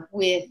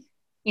with,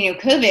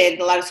 COVID,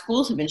 a lot of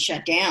schools have been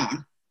shut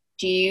down?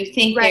 Do you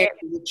think Right.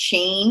 there's a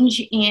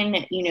change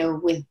in,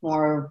 with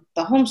more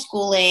the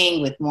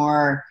homeschooling, with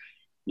more,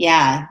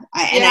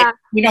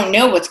 we don't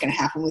know what's going to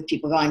happen with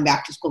people going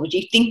back to school, but do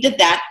you think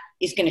that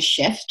is going to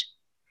shift?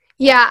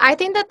 Yeah, I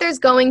think that there's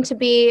going to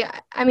be,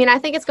 I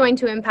think it's going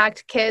to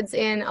impact kids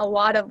in a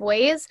lot of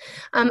ways.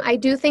 I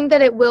do think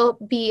that it will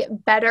be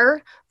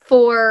better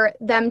for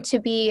them to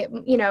be,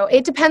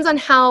 it depends on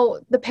how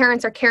the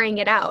parents are carrying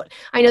it out.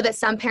 I know that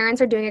some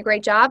parents are doing a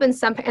great job and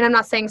I'm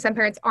not saying some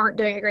parents aren't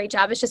doing a great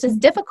job. It's just as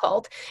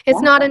difficult. It's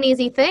not an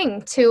easy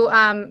thing to,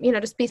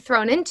 just be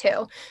thrown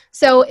into.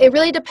 So it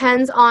really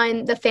depends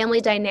on the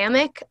family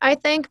dynamic, I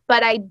think.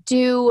 But I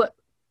do,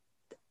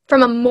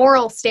 from a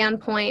moral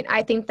standpoint,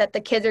 I think that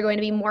the kids are going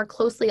to be more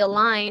closely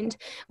aligned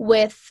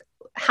with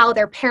how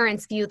their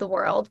parents view the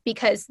world,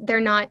 because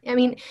they're not,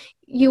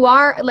 you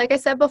are, like I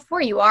said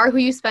before, you are who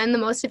you spend the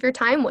most of your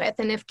time with.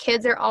 And if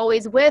kids are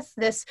always with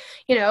this,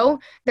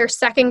 their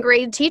second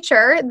grade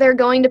teacher, they're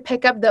going to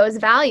pick up those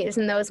values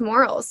and those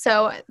morals.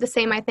 So the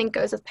same, I think,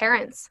 goes with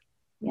parents.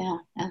 Yeah,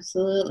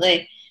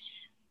 absolutely.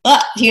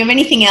 Well, do you have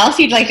anything else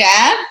you'd like to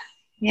add?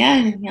 Yeah,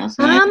 anything else?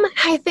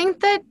 I think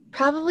that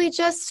probably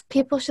just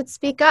people should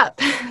speak up.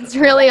 It's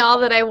really all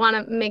that I want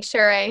to make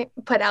sure I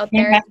put out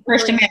there.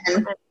 First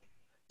Amendment.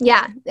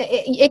 Yeah,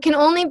 it can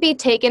only be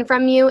taken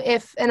from you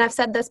if, and I've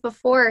said this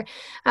before,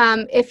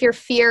 if your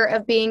fear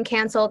of being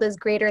canceled is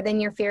greater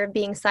than your fear of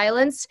being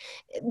silenced.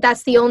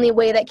 That's the only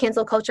way that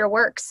cancel culture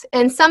works.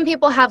 And some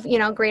people have,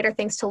 greater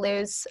things to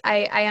lose.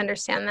 I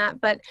understand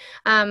that. But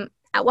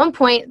at one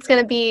point, it's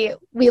going to be,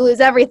 we lose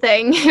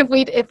everything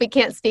if we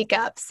can't speak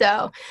up.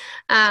 So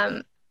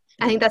I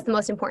think that's the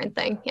most important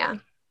thing. Yeah.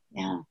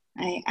 Yeah.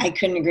 I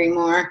couldn't agree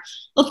more.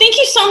 Well, thank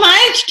you so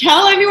much.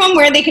 Tell everyone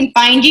where they can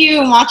find you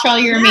and watch all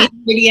your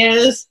amazing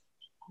videos.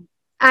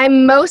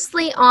 I'm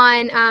mostly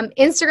on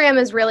Instagram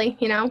is really,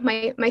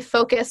 my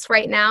focus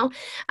right now.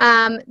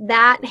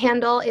 That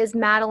handle is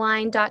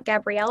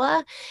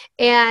Madeline.Gabriella.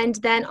 And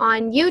then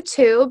on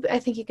YouTube, I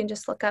think you can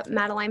just look up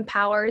Madeline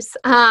Powers.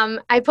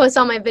 I post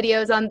all my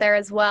videos on there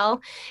as well.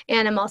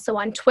 And I'm also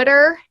on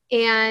Twitter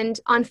and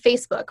on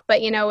Facebook.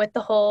 But, with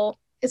the whole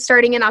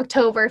starting in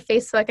October,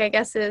 Facebook, I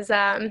guess, is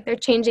they're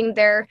changing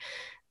their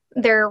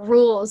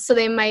rules. So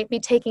they might be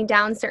taking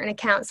down certain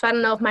accounts. So I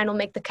don't know if mine will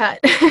make the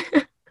cut.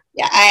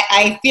 Yeah,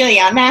 I feel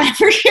you on that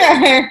for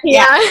sure.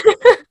 Yeah.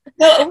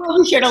 So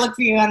we'll be sure to look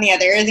for you on the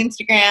others,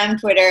 Instagram,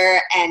 Twitter,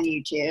 and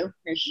YouTube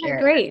for sure.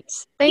 Great.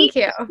 Thank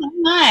you so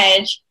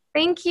much.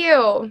 Thank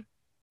you.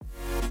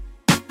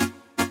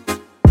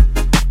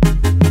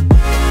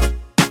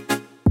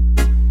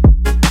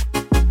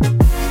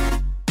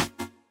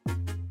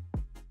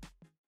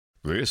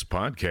 This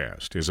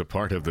podcast is a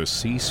part of the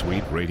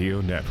C-Suite Radio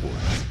Network.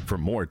 For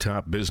more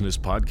top business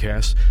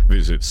podcasts,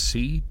 visit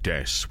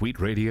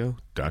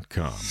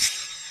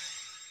c-suiteradio.com.